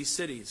access these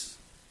cities.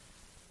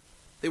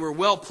 They were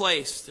well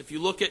placed. If you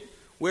look at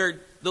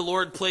where the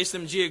Lord placed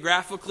them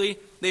geographically,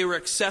 they were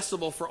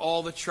accessible for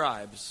all the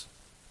tribes.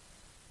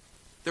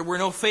 There's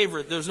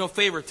no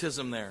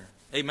favoritism there.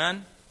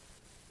 Amen?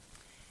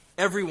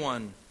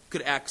 Everyone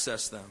could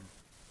access them.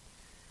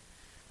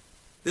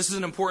 This is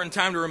an important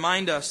time to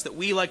remind us that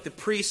we, like the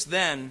priests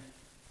then,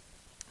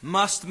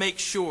 must make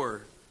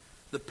sure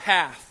the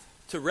path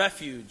to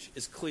refuge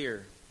is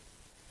clear.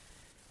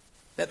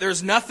 That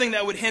there's nothing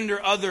that would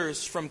hinder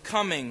others from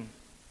coming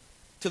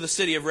to the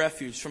city of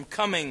refuge, from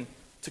coming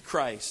to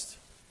Christ.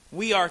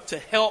 We are to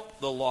help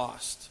the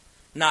lost,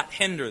 not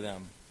hinder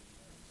them.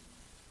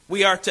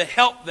 We are to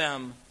help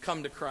them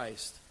come to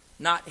Christ,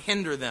 not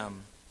hinder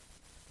them.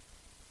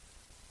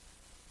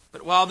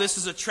 But while this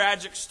is a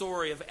tragic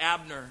story of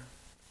Abner,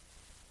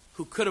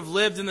 who could have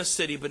lived in the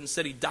city, but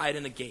instead he died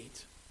in the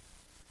gate,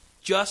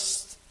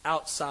 just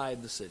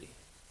outside the city.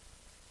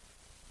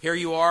 Here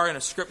you are in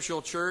a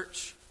scriptural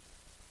church,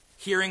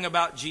 hearing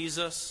about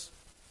Jesus,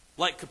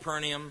 like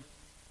Capernaum,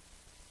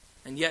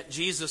 and yet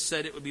Jesus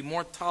said it would be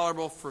more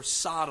tolerable for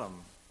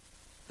Sodom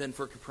than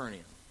for Capernaum.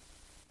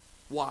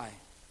 Why?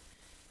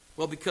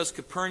 Well, because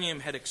Capernaum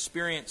had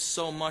experienced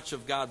so much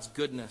of God's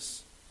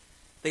goodness.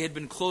 They had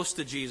been close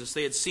to Jesus.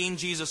 They had seen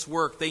Jesus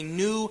work. They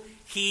knew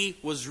He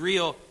was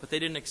real, but they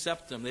didn't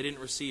accept Him. They didn't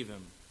receive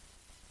Him.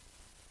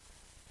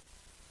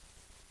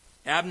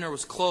 Abner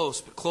was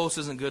close, but close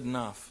isn't good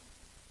enough.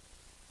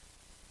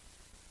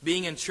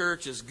 Being in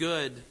church is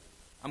good.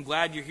 I'm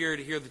glad you're here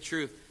to hear the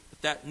truth,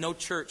 but that no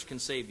church can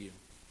save you.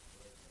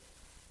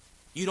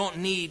 You don't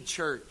need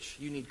church.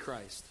 You need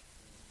Christ.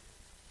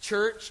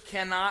 Church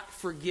cannot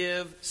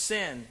forgive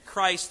sin.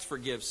 Christ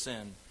forgives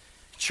sin.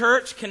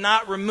 Church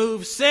cannot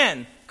remove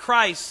sin.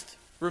 Christ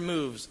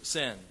removes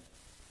sin.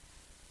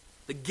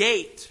 The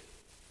gate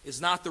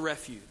is not the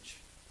refuge.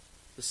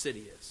 The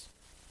city is.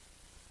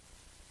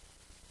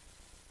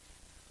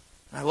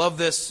 I love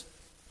this,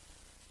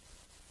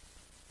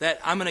 that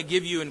I'm going to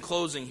give you in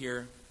closing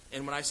here.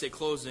 And when I say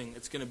closing,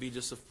 it's going to be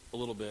just a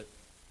little bit.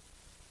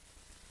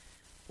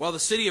 While the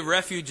city of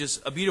refuge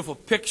is a beautiful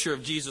picture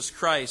of Jesus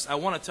Christ, I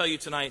want to tell you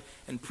tonight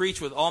and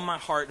preach with all my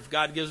heart, if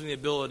God gives me the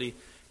ability,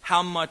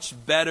 how much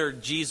better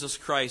Jesus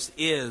Christ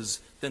is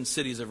than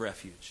cities of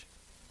refuge.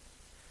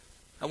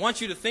 I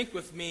want you to think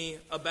with me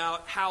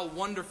about how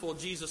wonderful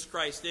Jesus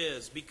Christ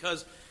is,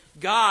 because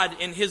God,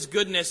 in His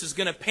goodness, is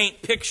going to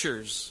paint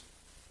pictures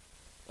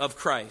of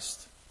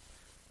Christ.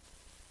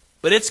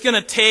 But it's going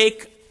to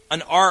take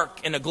an ark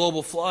in a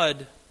global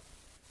flood.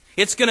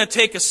 It's going to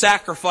take a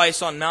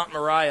sacrifice on Mount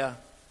Moriah.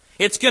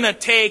 It's going to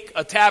take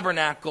a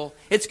tabernacle.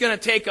 It's going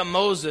to take a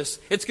Moses.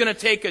 It's going to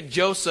take a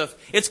Joseph.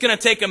 It's going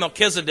to take a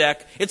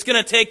Melchizedek. It's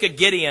going to take a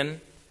Gideon.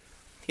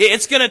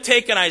 It's going to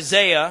take an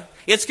Isaiah.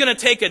 It's going to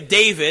take a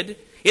David.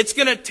 It's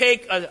going to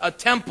take a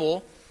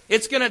temple.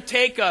 It's going to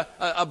take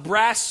a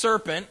brass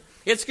serpent.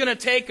 It's going to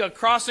take a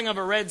crossing of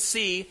a Red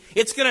Sea.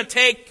 It's going to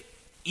take,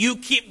 you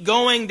keep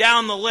going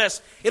down the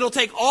list. It'll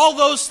take all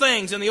those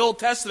things in the Old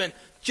Testament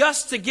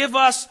just to give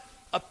us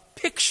a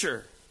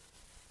picture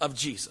of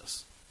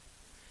Jesus.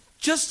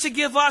 Just to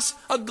give us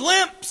a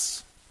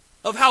glimpse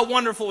of how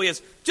wonderful He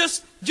is.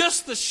 Just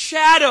the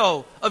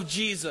shadow of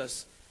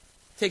Jesus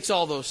takes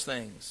all those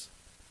things.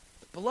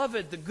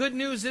 Beloved, the good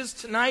news is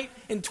tonight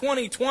in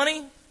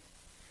 2020,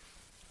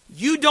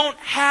 you don't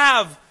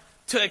have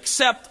to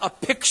accept a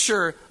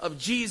picture of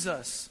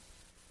Jesus.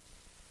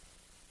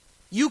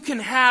 You can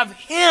have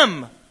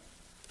Him,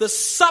 the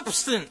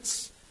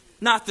substance,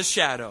 not the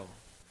shadow.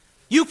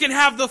 You can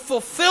have the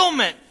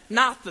fulfillment,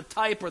 not the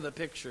type or the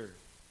picture.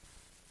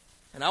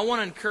 And I want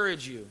to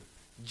encourage you,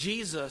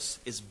 Jesus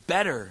is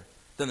better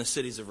than the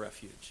cities of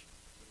refuge.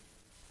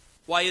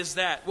 Why is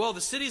that? Well, the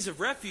cities of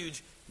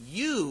refuge,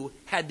 you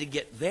had to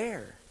get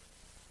there.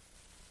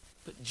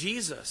 But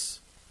Jesus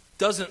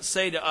doesn't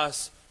say to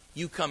us,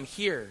 you come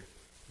here.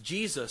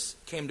 Jesus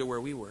came to where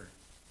we were.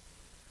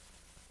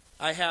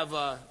 I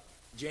have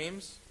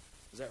James,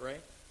 is that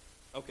right?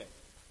 Okay.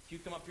 Can you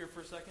come up here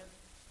for a second?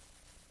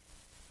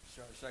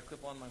 Should I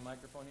clip on my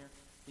microphone here?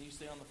 Can you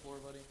stay on the floor,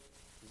 buddy?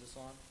 Is this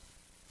on?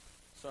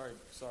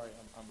 Sorry,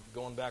 I'm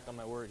going back on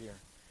my word here.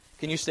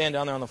 Can you stand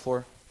down there on the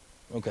floor?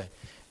 Okay.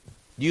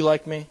 Do you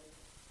like me?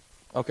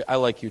 Okay, I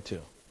like you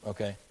too.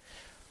 Okay.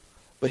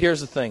 But here's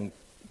the thing.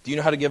 Do you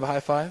know how to give a high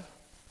five?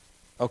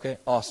 Okay,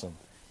 awesome.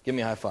 Give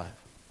me a high five.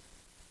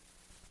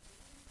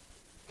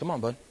 Come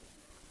on, bud.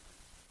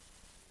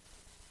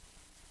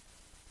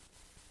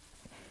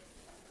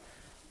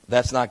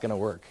 That's not going to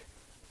work.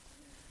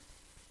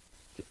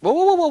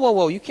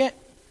 Whoa. You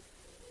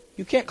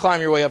can't climb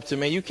your way up to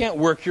me. You can't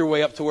work your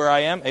way up to where I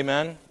am.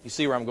 Amen? You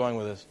see where I'm going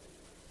with this.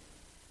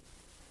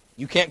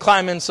 You can't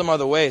climb in some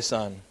other way,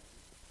 son.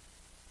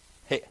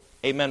 Hey,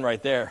 amen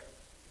right there.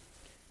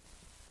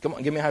 Come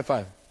on, give me a high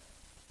five.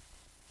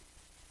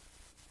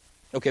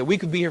 Okay, we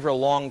could be here for a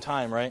long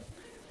time, right?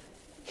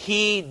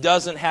 He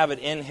doesn't have it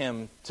in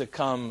Him to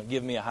come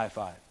give me a high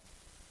five.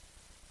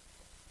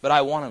 But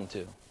I want Him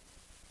to.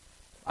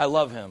 I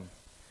love Him.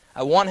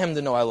 I want Him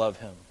to know I love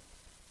Him.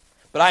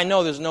 But I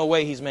know there's no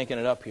way He's making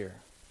it up here.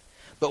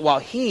 But while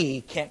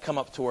He can't come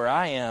up to where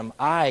I am,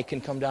 I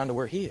can come down to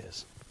where He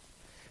is.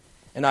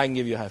 And I can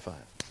give you a high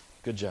five.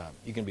 Good job.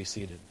 You can be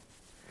seated.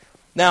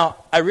 Now,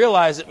 I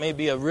realize it may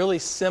be a really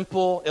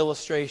simple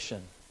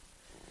illustration.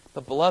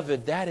 But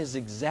beloved, that is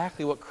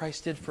exactly what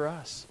Christ did for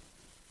us.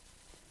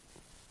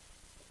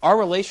 Our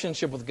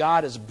relationship with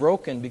God is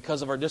broken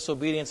because of our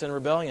disobedience and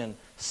rebellion.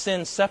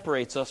 Sin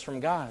separates us from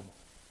God.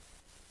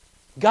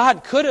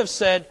 God could have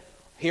said,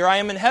 here I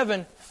am in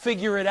heaven,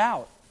 figure it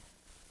out.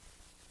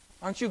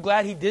 Aren't you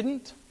glad He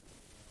didn't?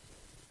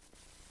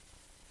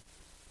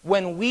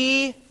 When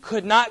we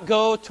could not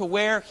go to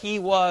where He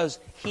was,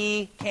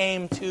 He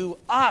came to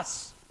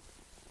us.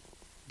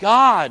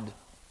 God,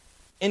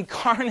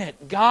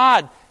 incarnate,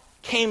 God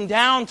came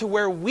down to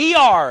where we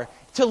are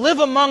to live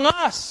among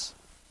us.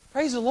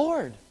 Praise the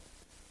Lord.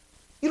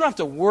 You don't have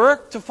to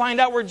work to find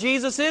out where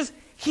Jesus is.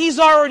 He's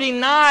already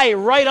nigh,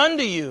 right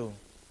unto you.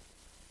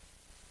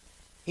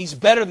 He's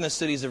better than the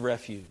cities of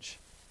refuge.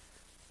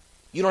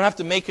 You don't have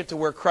to make it to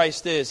where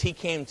Christ is. He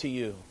came to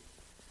you.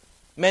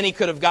 Many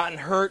could have gotten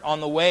hurt on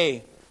the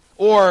way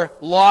or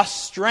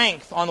lost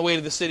strength on the way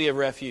to the city of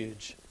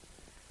refuge.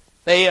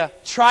 They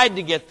tried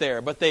to get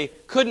there, but they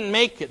couldn't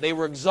make it. They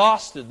were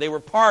exhausted. They were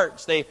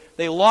parched. They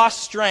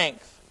lost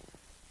strength.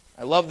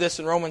 I love this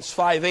in Romans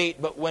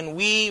 5:8. But when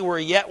we were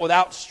yet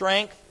without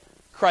strength,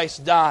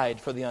 Christ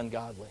died for the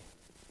ungodly.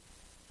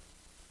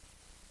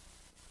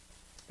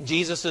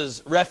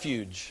 Jesus'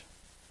 refuge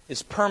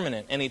is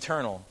permanent and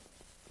eternal.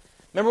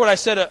 Remember what I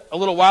said a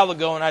little while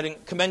ago, and I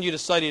didn't commend you to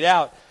study it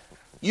out.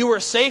 You were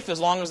safe as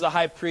long as the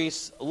high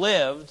priest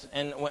lived,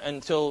 and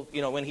until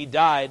when he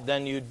died,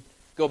 then you'd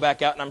go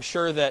back out. And I'm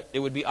sure that it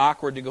would be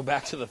awkward to go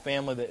back to the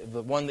family,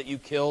 the one that you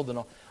killed, and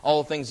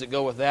all the things that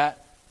go with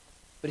that.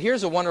 But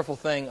here's a wonderful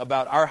thing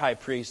about our high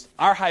priest.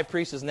 Our high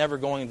priest is never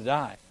going to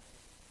die.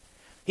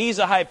 He's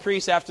a high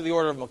priest after the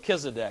order of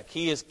Melchizedek.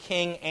 He is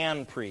king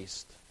and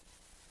priest.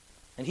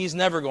 And He's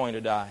never going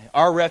to die.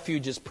 Our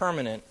refuge is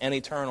permanent and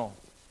eternal.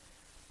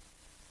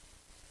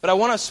 But I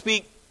want to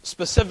speak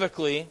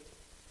specifically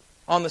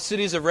on the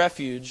cities of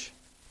refuge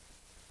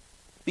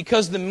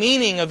because the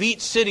meaning of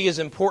each city is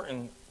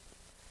important.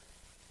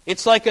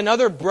 It's like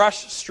another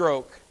brush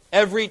stroke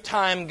every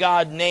time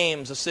God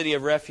names a city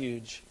of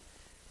refuge.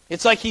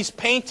 It's like He's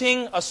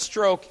painting a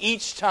stroke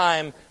each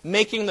time,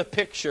 making the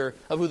picture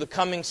of who the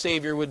coming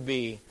Savior would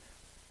be.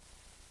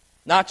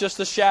 Not just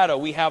the shadow,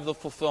 we have the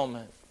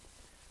fulfillment.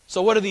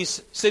 So what do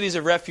these cities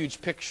of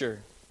refuge picture?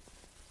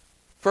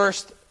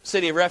 First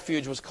city of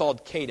refuge was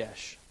called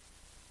Kadesh.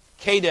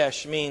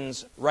 Kadesh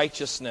means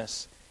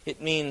righteousness.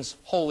 It means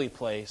holy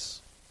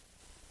place.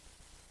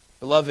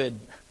 Beloved,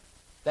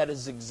 that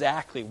is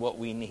exactly what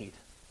we need.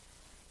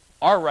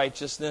 Our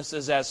righteousness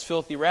is as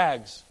filthy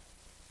rags.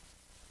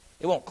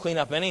 It won't clean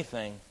up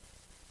anything.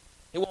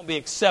 It won't be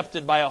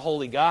accepted by a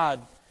holy God.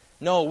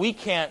 No, we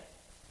can't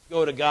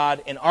go to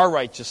God in our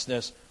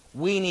righteousness.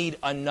 We need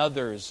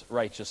another's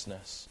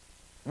righteousness.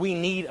 We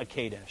need a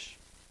Kadesh.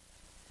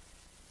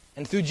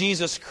 And through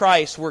Jesus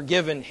Christ, we're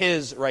given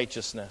His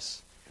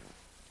righteousness.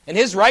 And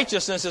His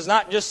righteousness is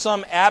not just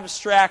some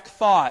abstract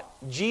thought.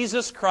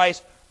 Jesus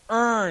Christ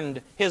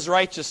earned His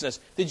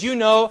righteousness. Did you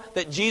know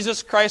that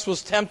Jesus Christ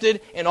was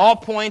tempted in all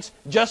points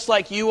just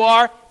like you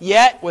are,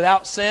 yet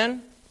without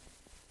sin?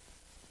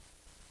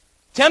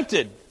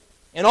 Tempted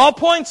in all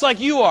points like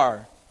you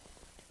are.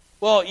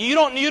 Well, you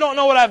don't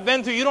know what I've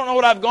been through. You don't know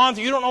what I've gone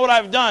through. You don't know what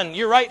I've done.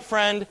 You're right,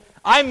 friend.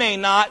 I may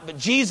not, but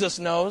Jesus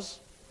knows.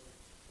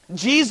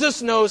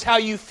 Jesus knows how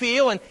you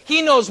feel, and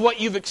He knows what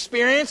you've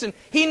experienced, and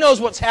He knows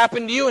what's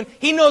happened to you, and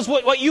He knows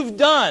what you've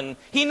done.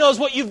 He knows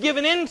what you've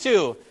given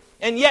into.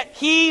 And yet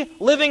He,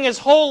 living His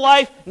whole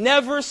life,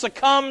 never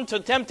succumbed to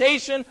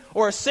temptation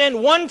or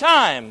sin one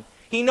time.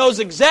 He knows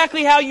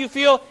exactly how you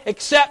feel,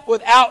 except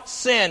without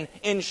sin.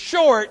 In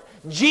short,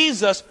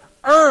 Jesus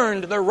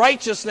earned the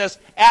righteousness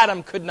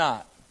Adam could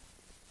not.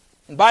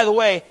 And by the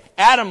way,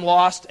 Adam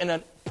lost in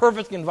a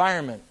perfect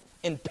environment.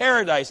 In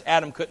paradise,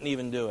 Adam couldn't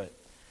even do it.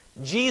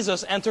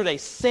 Jesus entered a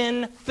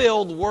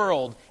sin-filled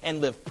world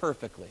and lived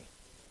perfectly.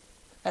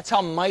 That's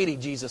how mighty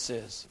Jesus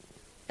is.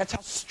 That's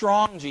how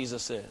strong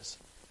Jesus is.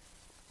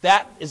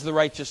 That is the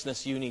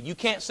righteousness you need. You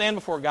can't stand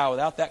before God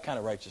without that kind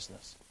of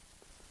righteousness.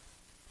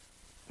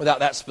 Without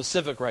that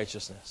specific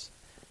righteousness.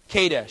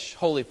 Kadesh,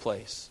 holy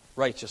place,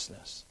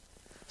 righteousness.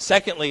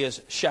 Secondly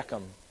is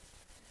Shechem.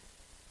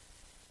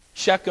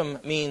 Shechem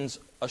means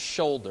a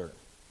shoulder.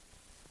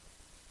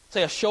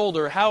 Say a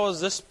shoulder. How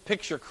does this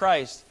picture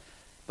Christ?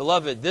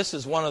 Beloved, this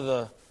is one of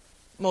the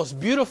most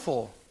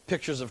beautiful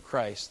pictures of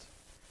Christ.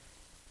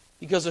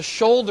 Because a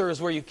shoulder is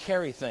where you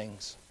carry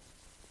things.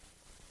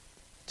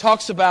 It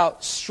talks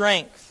about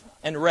strength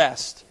and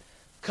rest.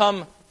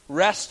 Come,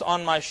 rest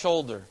on my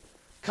shoulder.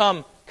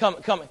 Come.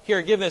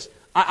 Here, give this.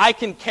 I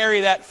can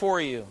carry that for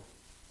you.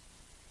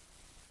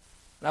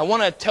 And I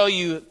want to tell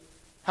you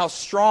how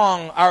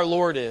strong our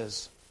Lord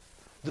is.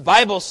 The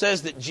Bible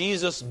says that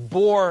Jesus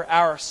bore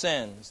our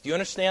sins. Do you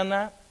understand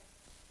that?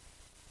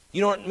 You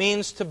know what it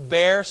means to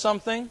bear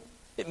something?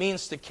 It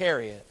means to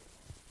carry it.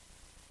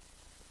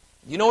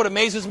 You know what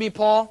amazes me,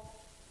 Paul?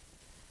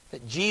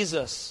 That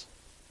Jesus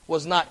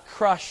was not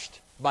crushed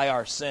by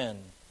our sin.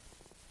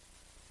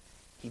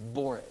 He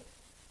bore it.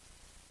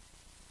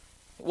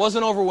 It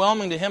wasn't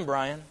overwhelming to Him,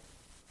 Brian.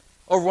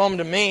 Overwhelming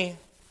to me.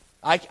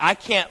 I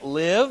can't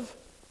live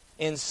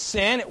in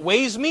sin. It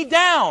weighs me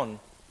down.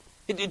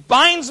 It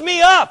binds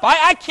me up.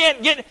 I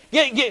can't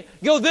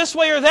go this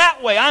way or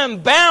that way. I am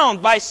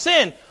bound by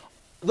sin.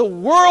 The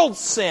world's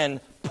sin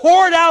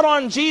poured out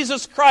on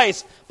Jesus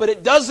Christ, but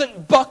it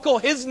doesn't buckle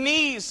His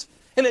knees,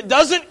 and it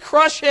doesn't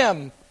crush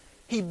Him.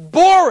 He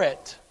bore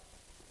it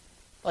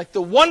like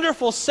the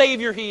wonderful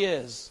Savior He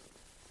is,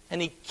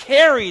 and He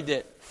carried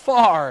it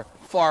far,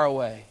 far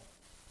away.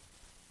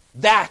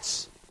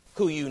 That's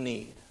who you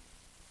need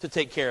to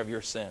take care of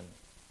your sin.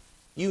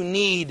 You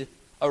need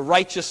a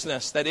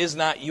righteousness that is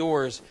not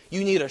yours.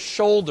 You need a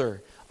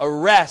shoulder, a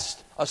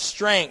rest, a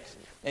strength,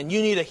 and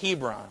you need a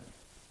Hebron.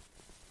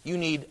 You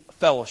need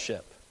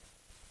fellowship.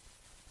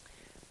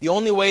 The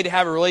only way to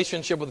have a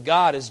relationship with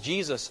God is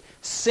Jesus.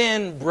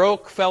 Sin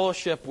broke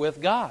fellowship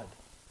with God.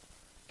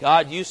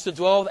 God used to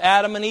dwell with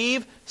Adam and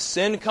Eve.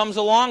 Sin comes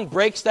along,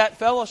 breaks that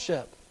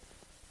fellowship.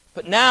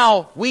 But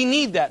now we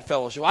need that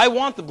fellowship. I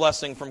want the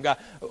blessing from God.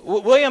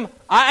 William,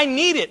 I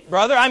need it,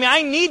 brother.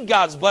 I need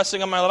God's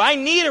blessing on my life. I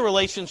need a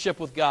relationship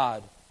with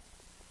God.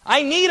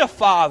 I need a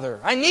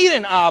father. I need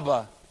an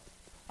Abba.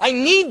 I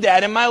need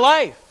that in my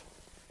life.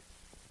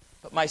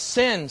 But my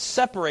sin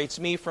separates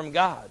me from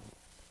God.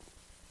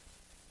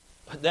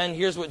 But then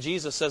here's what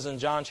Jesus says in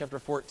John chapter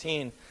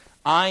 14.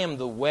 I am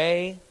the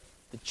way,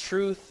 the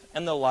truth,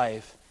 and the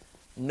life.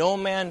 No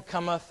man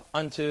cometh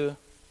unto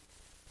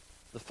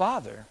the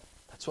Father.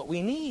 That's what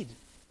we need.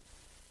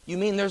 You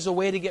mean there's a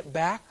way to get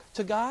back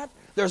to God?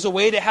 There's a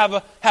way to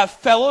have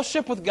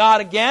fellowship with God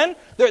again?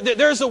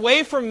 There's a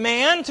way for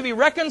man to be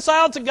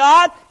reconciled to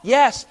God?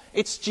 Yes,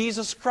 it's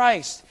Jesus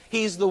Christ.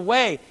 He's the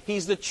way,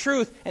 He's the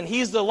truth, and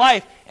He's the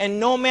life.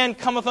 And no man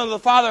cometh unto the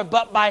Father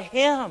but by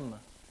Him.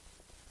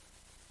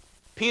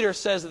 Peter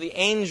says that the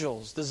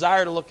angels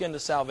desire to look into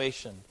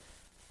salvation.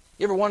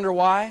 You ever wonder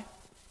why?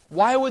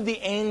 Why would the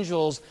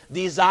angels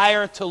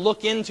desire to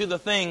look into the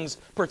things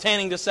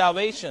pertaining to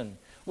salvation?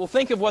 Well,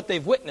 think of what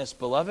they've witnessed,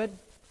 beloved.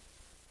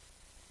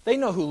 They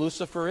know who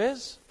Lucifer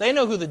is. They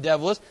know who the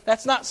devil is.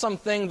 That's not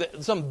something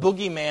that some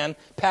boogeyman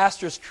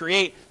pastors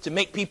create to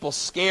make people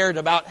scared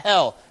about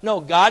hell. No,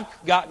 God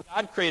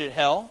created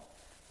hell,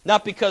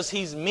 not because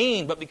He's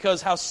mean, but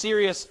because how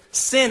serious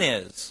sin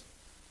is,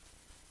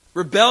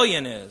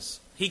 rebellion is.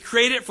 He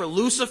created it for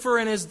Lucifer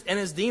and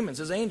his demons,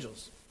 his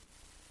angels.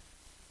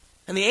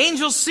 And the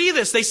angels see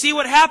this. They see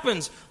what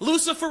happens.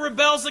 Lucifer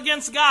rebels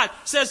against God.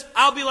 Says,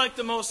 I'll be like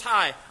the Most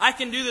High. I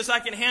can do this. I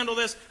can handle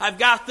this. I've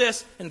got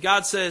this. And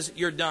God says,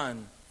 you're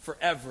done.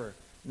 Forever.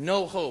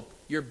 No hope.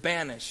 You're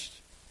banished.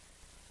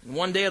 And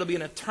one day it'll be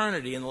an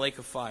eternity in the lake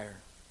of fire.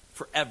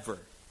 Forever.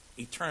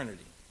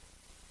 Eternity.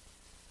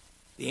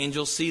 The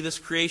angels see this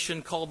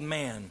creation called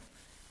man.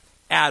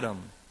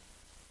 Adam.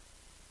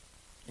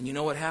 And you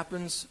know what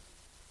happens,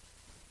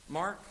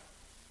 Mark?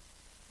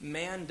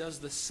 Man does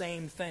the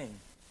same thing.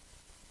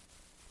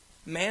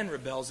 Man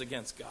rebels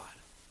against God.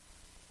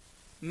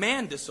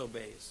 Man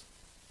disobeys.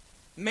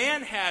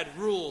 Man had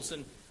rules,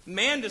 and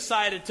man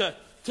decided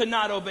to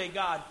not obey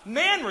God.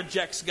 Man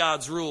rejects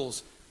God's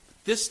rules.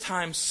 This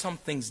time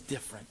something's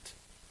different.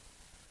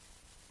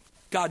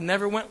 God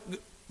never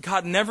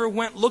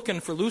went looking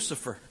for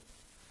Lucifer,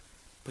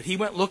 but He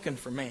went looking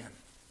for man.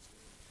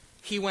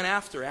 He went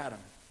after Adam.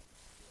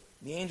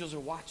 The angels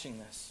are watching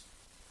this.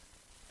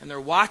 And they're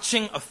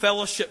watching a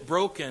fellowship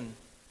broken.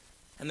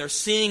 And they're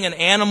seeing an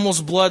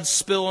animal's blood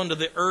spill into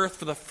the earth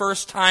for the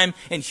first time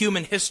in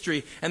human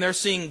history. And they're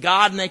seeing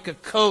God make a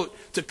coat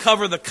to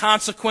cover the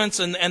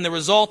consequence and the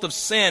result of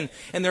sin.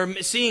 And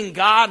they're seeing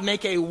God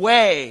make a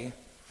way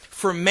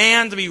for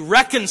man to be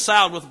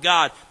reconciled with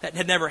God. That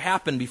had never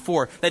happened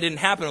before. That didn't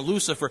happen to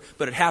Lucifer,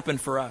 but it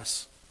happened for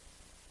us.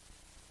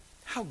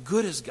 How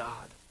good is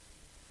God?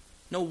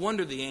 No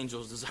wonder the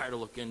angels desire to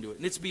look into it.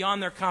 And it's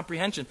beyond their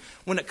comprehension.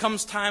 When it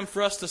comes time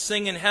for us to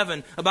sing in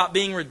heaven about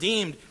being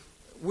redeemed,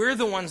 we're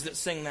the ones that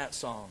sing that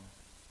song.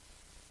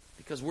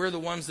 Because we're the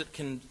ones that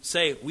can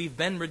say, we've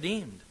been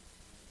redeemed.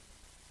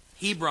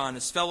 Hebron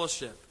is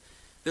fellowship.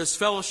 There's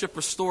fellowship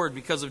restored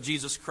because of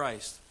Jesus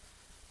Christ.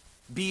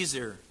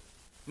 Bezer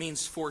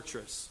means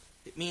fortress.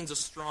 It means a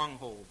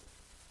stronghold.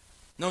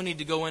 No need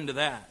to go into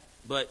that.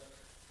 But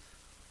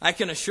I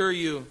can assure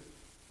you,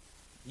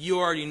 you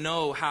already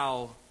know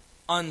how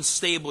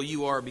unstable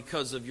you are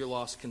because of your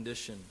lost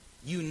condition.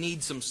 You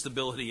need some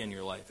stability in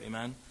your life.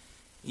 Amen?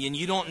 And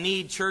you don't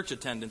need church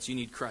attendance. You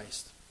need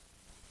Christ.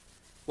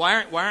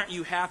 Why aren't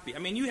you happy? I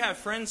mean, you have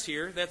friends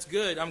here. That's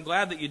good. I'm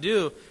glad that you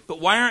do. But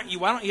why don't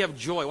you have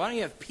joy? Why don't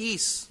you have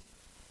peace?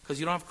 Because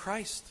you don't have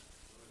Christ.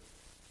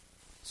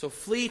 So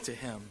flee to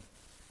Him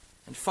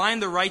and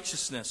find the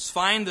righteousness.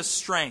 Find the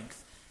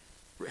strength.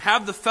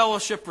 Have the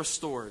fellowship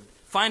restored.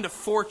 Find a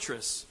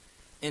fortress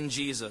in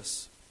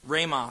Jesus.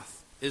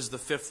 Ramoth is the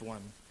fifth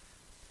one.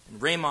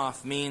 And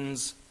Ramoth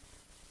means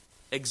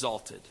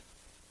exalted.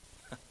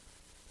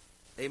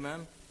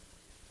 Amen?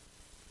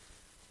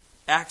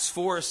 Acts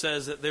 4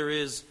 says that there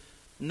is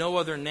no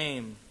other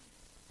name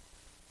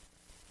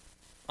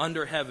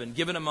under heaven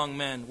given among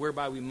men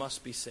whereby we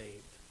must be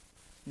saved.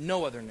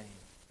 No other name.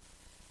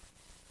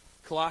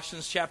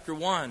 Colossians chapter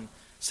 1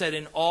 said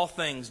in all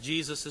things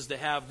Jesus is to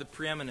have the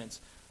preeminence.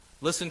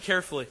 Listen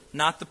carefully,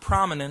 not the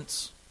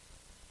prominence.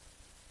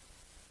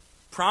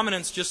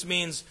 Prominence just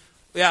means,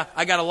 yeah,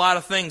 I got a lot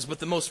of things, but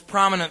the most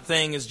prominent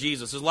thing is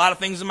Jesus. There's a lot of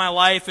things in my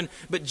life,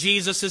 but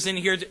Jesus is in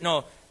here.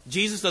 No,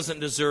 Jesus doesn't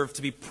deserve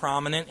to be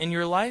prominent in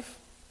your life.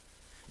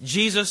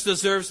 Jesus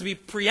deserves to be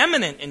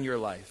preeminent in your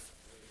life.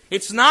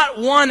 It's not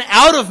one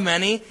out of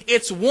many,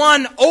 it's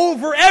one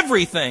over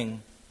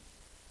everything.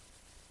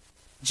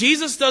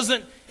 Jesus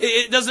doesn't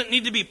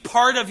need to be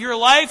part of your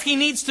life, He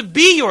needs to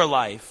be your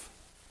life.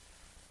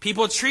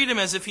 People treat Him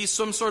as if He's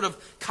some sort of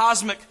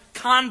cosmic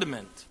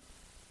condiment.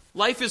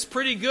 Life is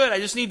pretty good. I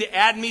just need to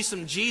add me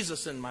some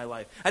Jesus in my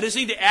life. I just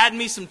need to add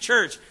me some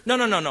church.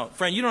 No.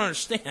 Friend, you don't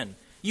understand.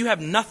 You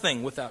have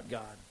nothing without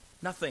God.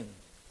 Nothing.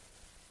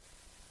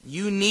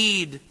 You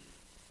need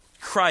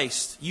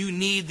Christ. You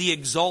need the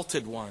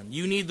exalted one.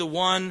 You need the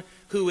one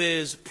who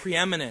is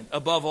preeminent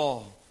above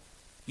all.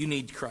 You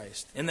need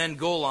Christ. And then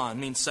Golan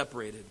means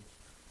separated.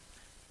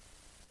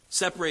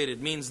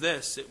 Separated means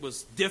this. It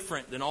was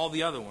different than all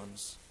the other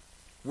ones.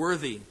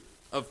 Worthy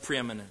of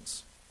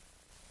preeminence.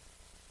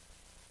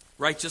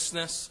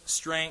 Righteousness,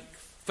 strength,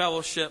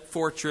 fellowship,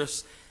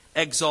 fortress,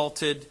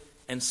 exalted,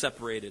 and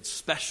separated.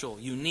 Special,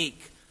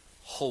 unique,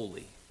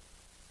 holy.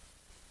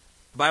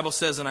 The Bible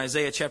says in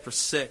Isaiah chapter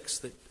 6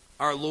 that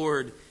our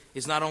Lord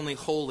is not only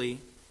holy,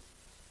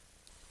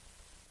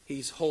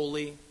 He's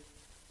holy,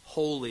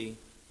 holy,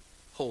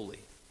 holy.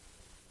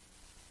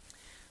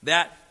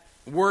 That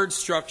word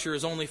structure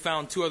is only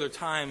found 2 other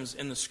times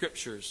in the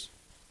Scriptures.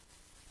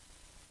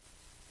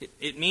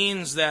 It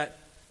means that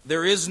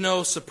there is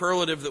no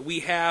superlative that we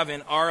have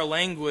in our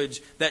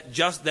language that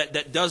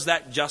does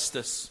that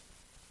justice.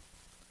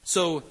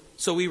 So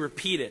we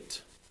repeat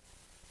it.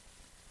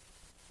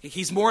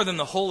 He's more than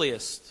the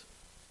holiest,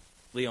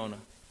 Leona.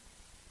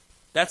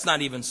 That's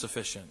not even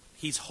sufficient.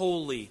 He's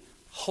holy,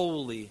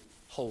 holy,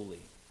 holy.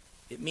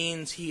 It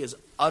means He is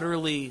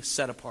utterly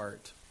set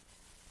apart.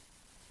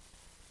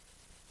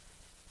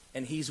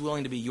 and He's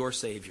willing to be your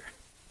Savior.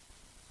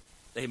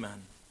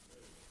 Amen.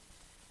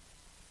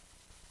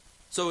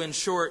 So in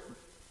short,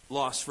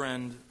 lost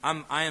friend,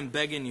 I am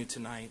begging you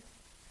tonight.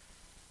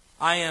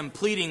 I am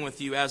pleading with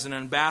you as an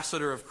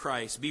ambassador of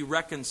Christ. Be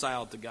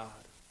reconciled to God.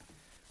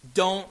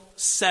 Don't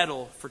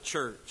settle for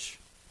church.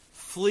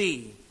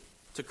 Flee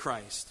to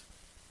Christ.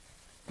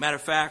 Matter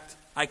of fact,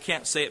 I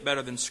can't say it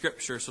better than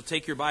Scripture, so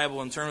take your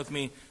Bible and turn with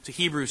me to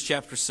Hebrews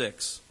chapter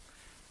 6.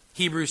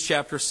 Hebrews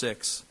chapter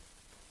 6.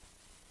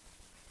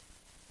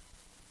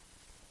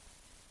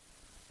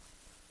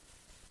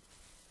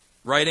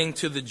 Writing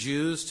to the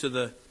Jews, to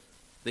the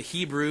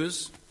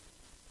Hebrews,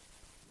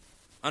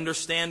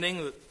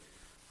 understanding that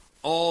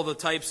all the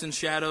types and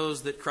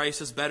shadows that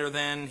Christ is better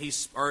than.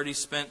 He's already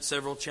spent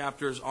several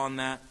chapters on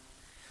that.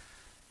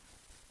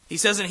 He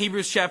says in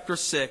Hebrews chapter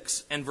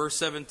 6 and verse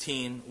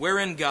 17,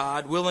 wherein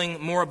God, willing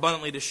more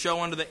abundantly to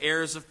show unto the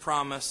heirs of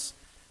promise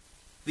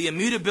the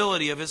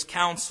immutability of His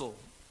counsel,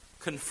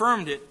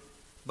 confirmed it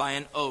by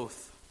an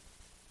oath,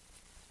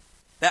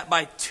 that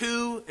by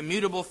two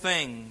immutable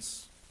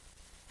things,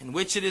 in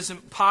which it is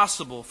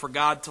impossible for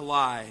God to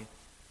lie,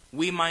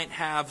 we might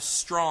have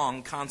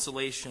strong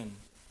consolation,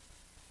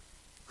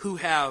 who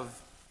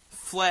have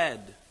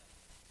fled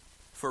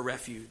for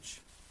refuge,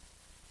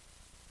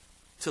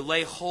 to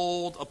lay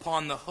hold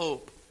upon the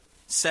hope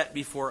set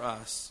before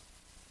us,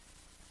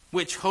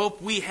 which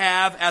hope we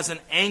have as an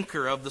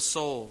anchor of the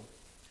soul,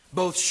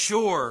 both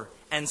sure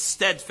and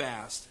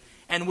steadfast,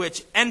 and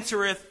which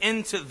entereth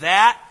into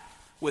that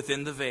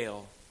within the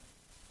veil,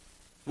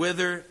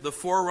 whither the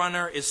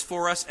forerunner is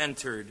for us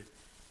entered,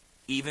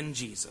 even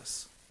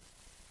Jesus,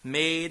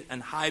 made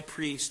an high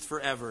priest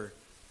forever,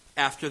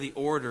 after the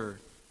order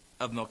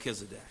of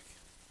Melchizedek,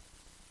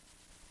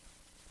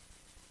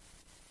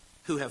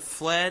 who have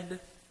fled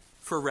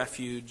for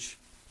refuge,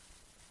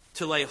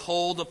 to lay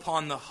hold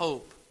upon the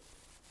hope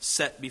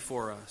set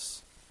before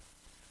us,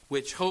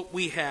 which hope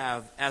we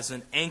have as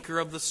an anchor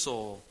of the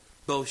soul,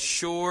 both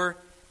sure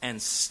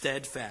and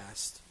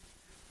steadfast,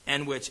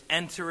 and which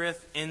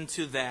entereth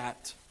into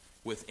that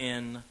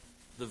within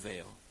the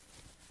veil.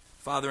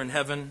 Father in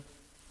heaven,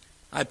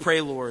 I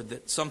pray, Lord,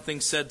 that something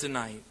said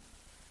tonight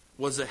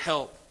was a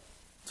help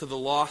to the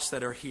lost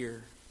that are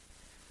here.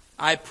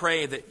 I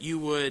pray that you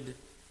would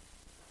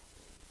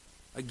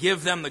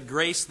give them the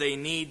grace they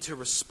need to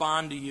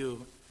respond to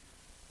you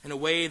in a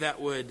way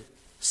that would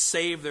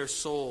save their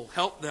soul.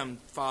 Help them,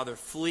 Father,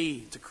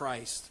 flee to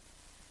Christ.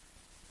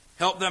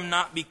 Help them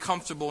not be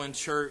comfortable in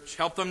church.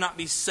 Help them not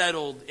be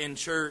settled in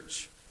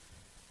church.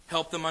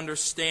 Help them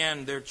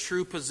understand their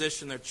true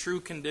position, their true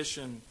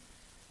condition.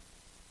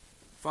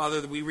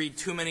 Father, we read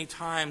too many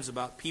times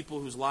about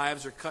people whose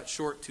lives are cut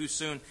short too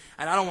soon.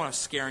 And I don't want to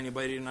scare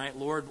anybody tonight,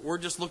 Lord. We're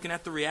just looking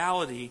at the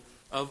reality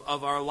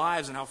of our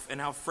lives and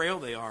how frail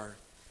they are.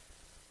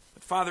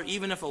 But Father,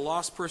 even if a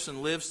lost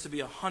person lives to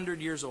be 100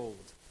 years old,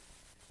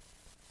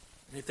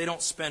 and if they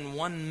don't spend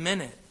 1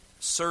 minute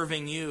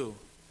serving you,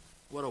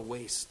 what a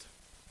waste.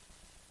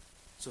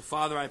 So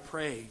Father, I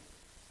pray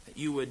that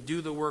you would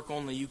do the work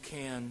only you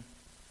can.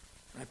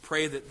 And I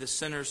pray that the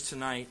sinners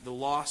tonight, the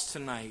lost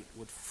tonight,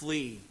 would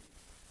flee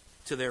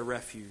to their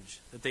refuge,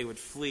 that they would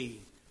flee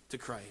to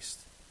Christ.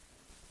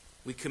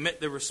 We commit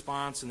the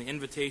response and the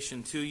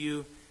invitation to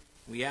you.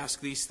 We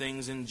ask these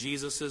things in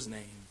Jesus'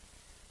 name.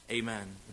 Amen.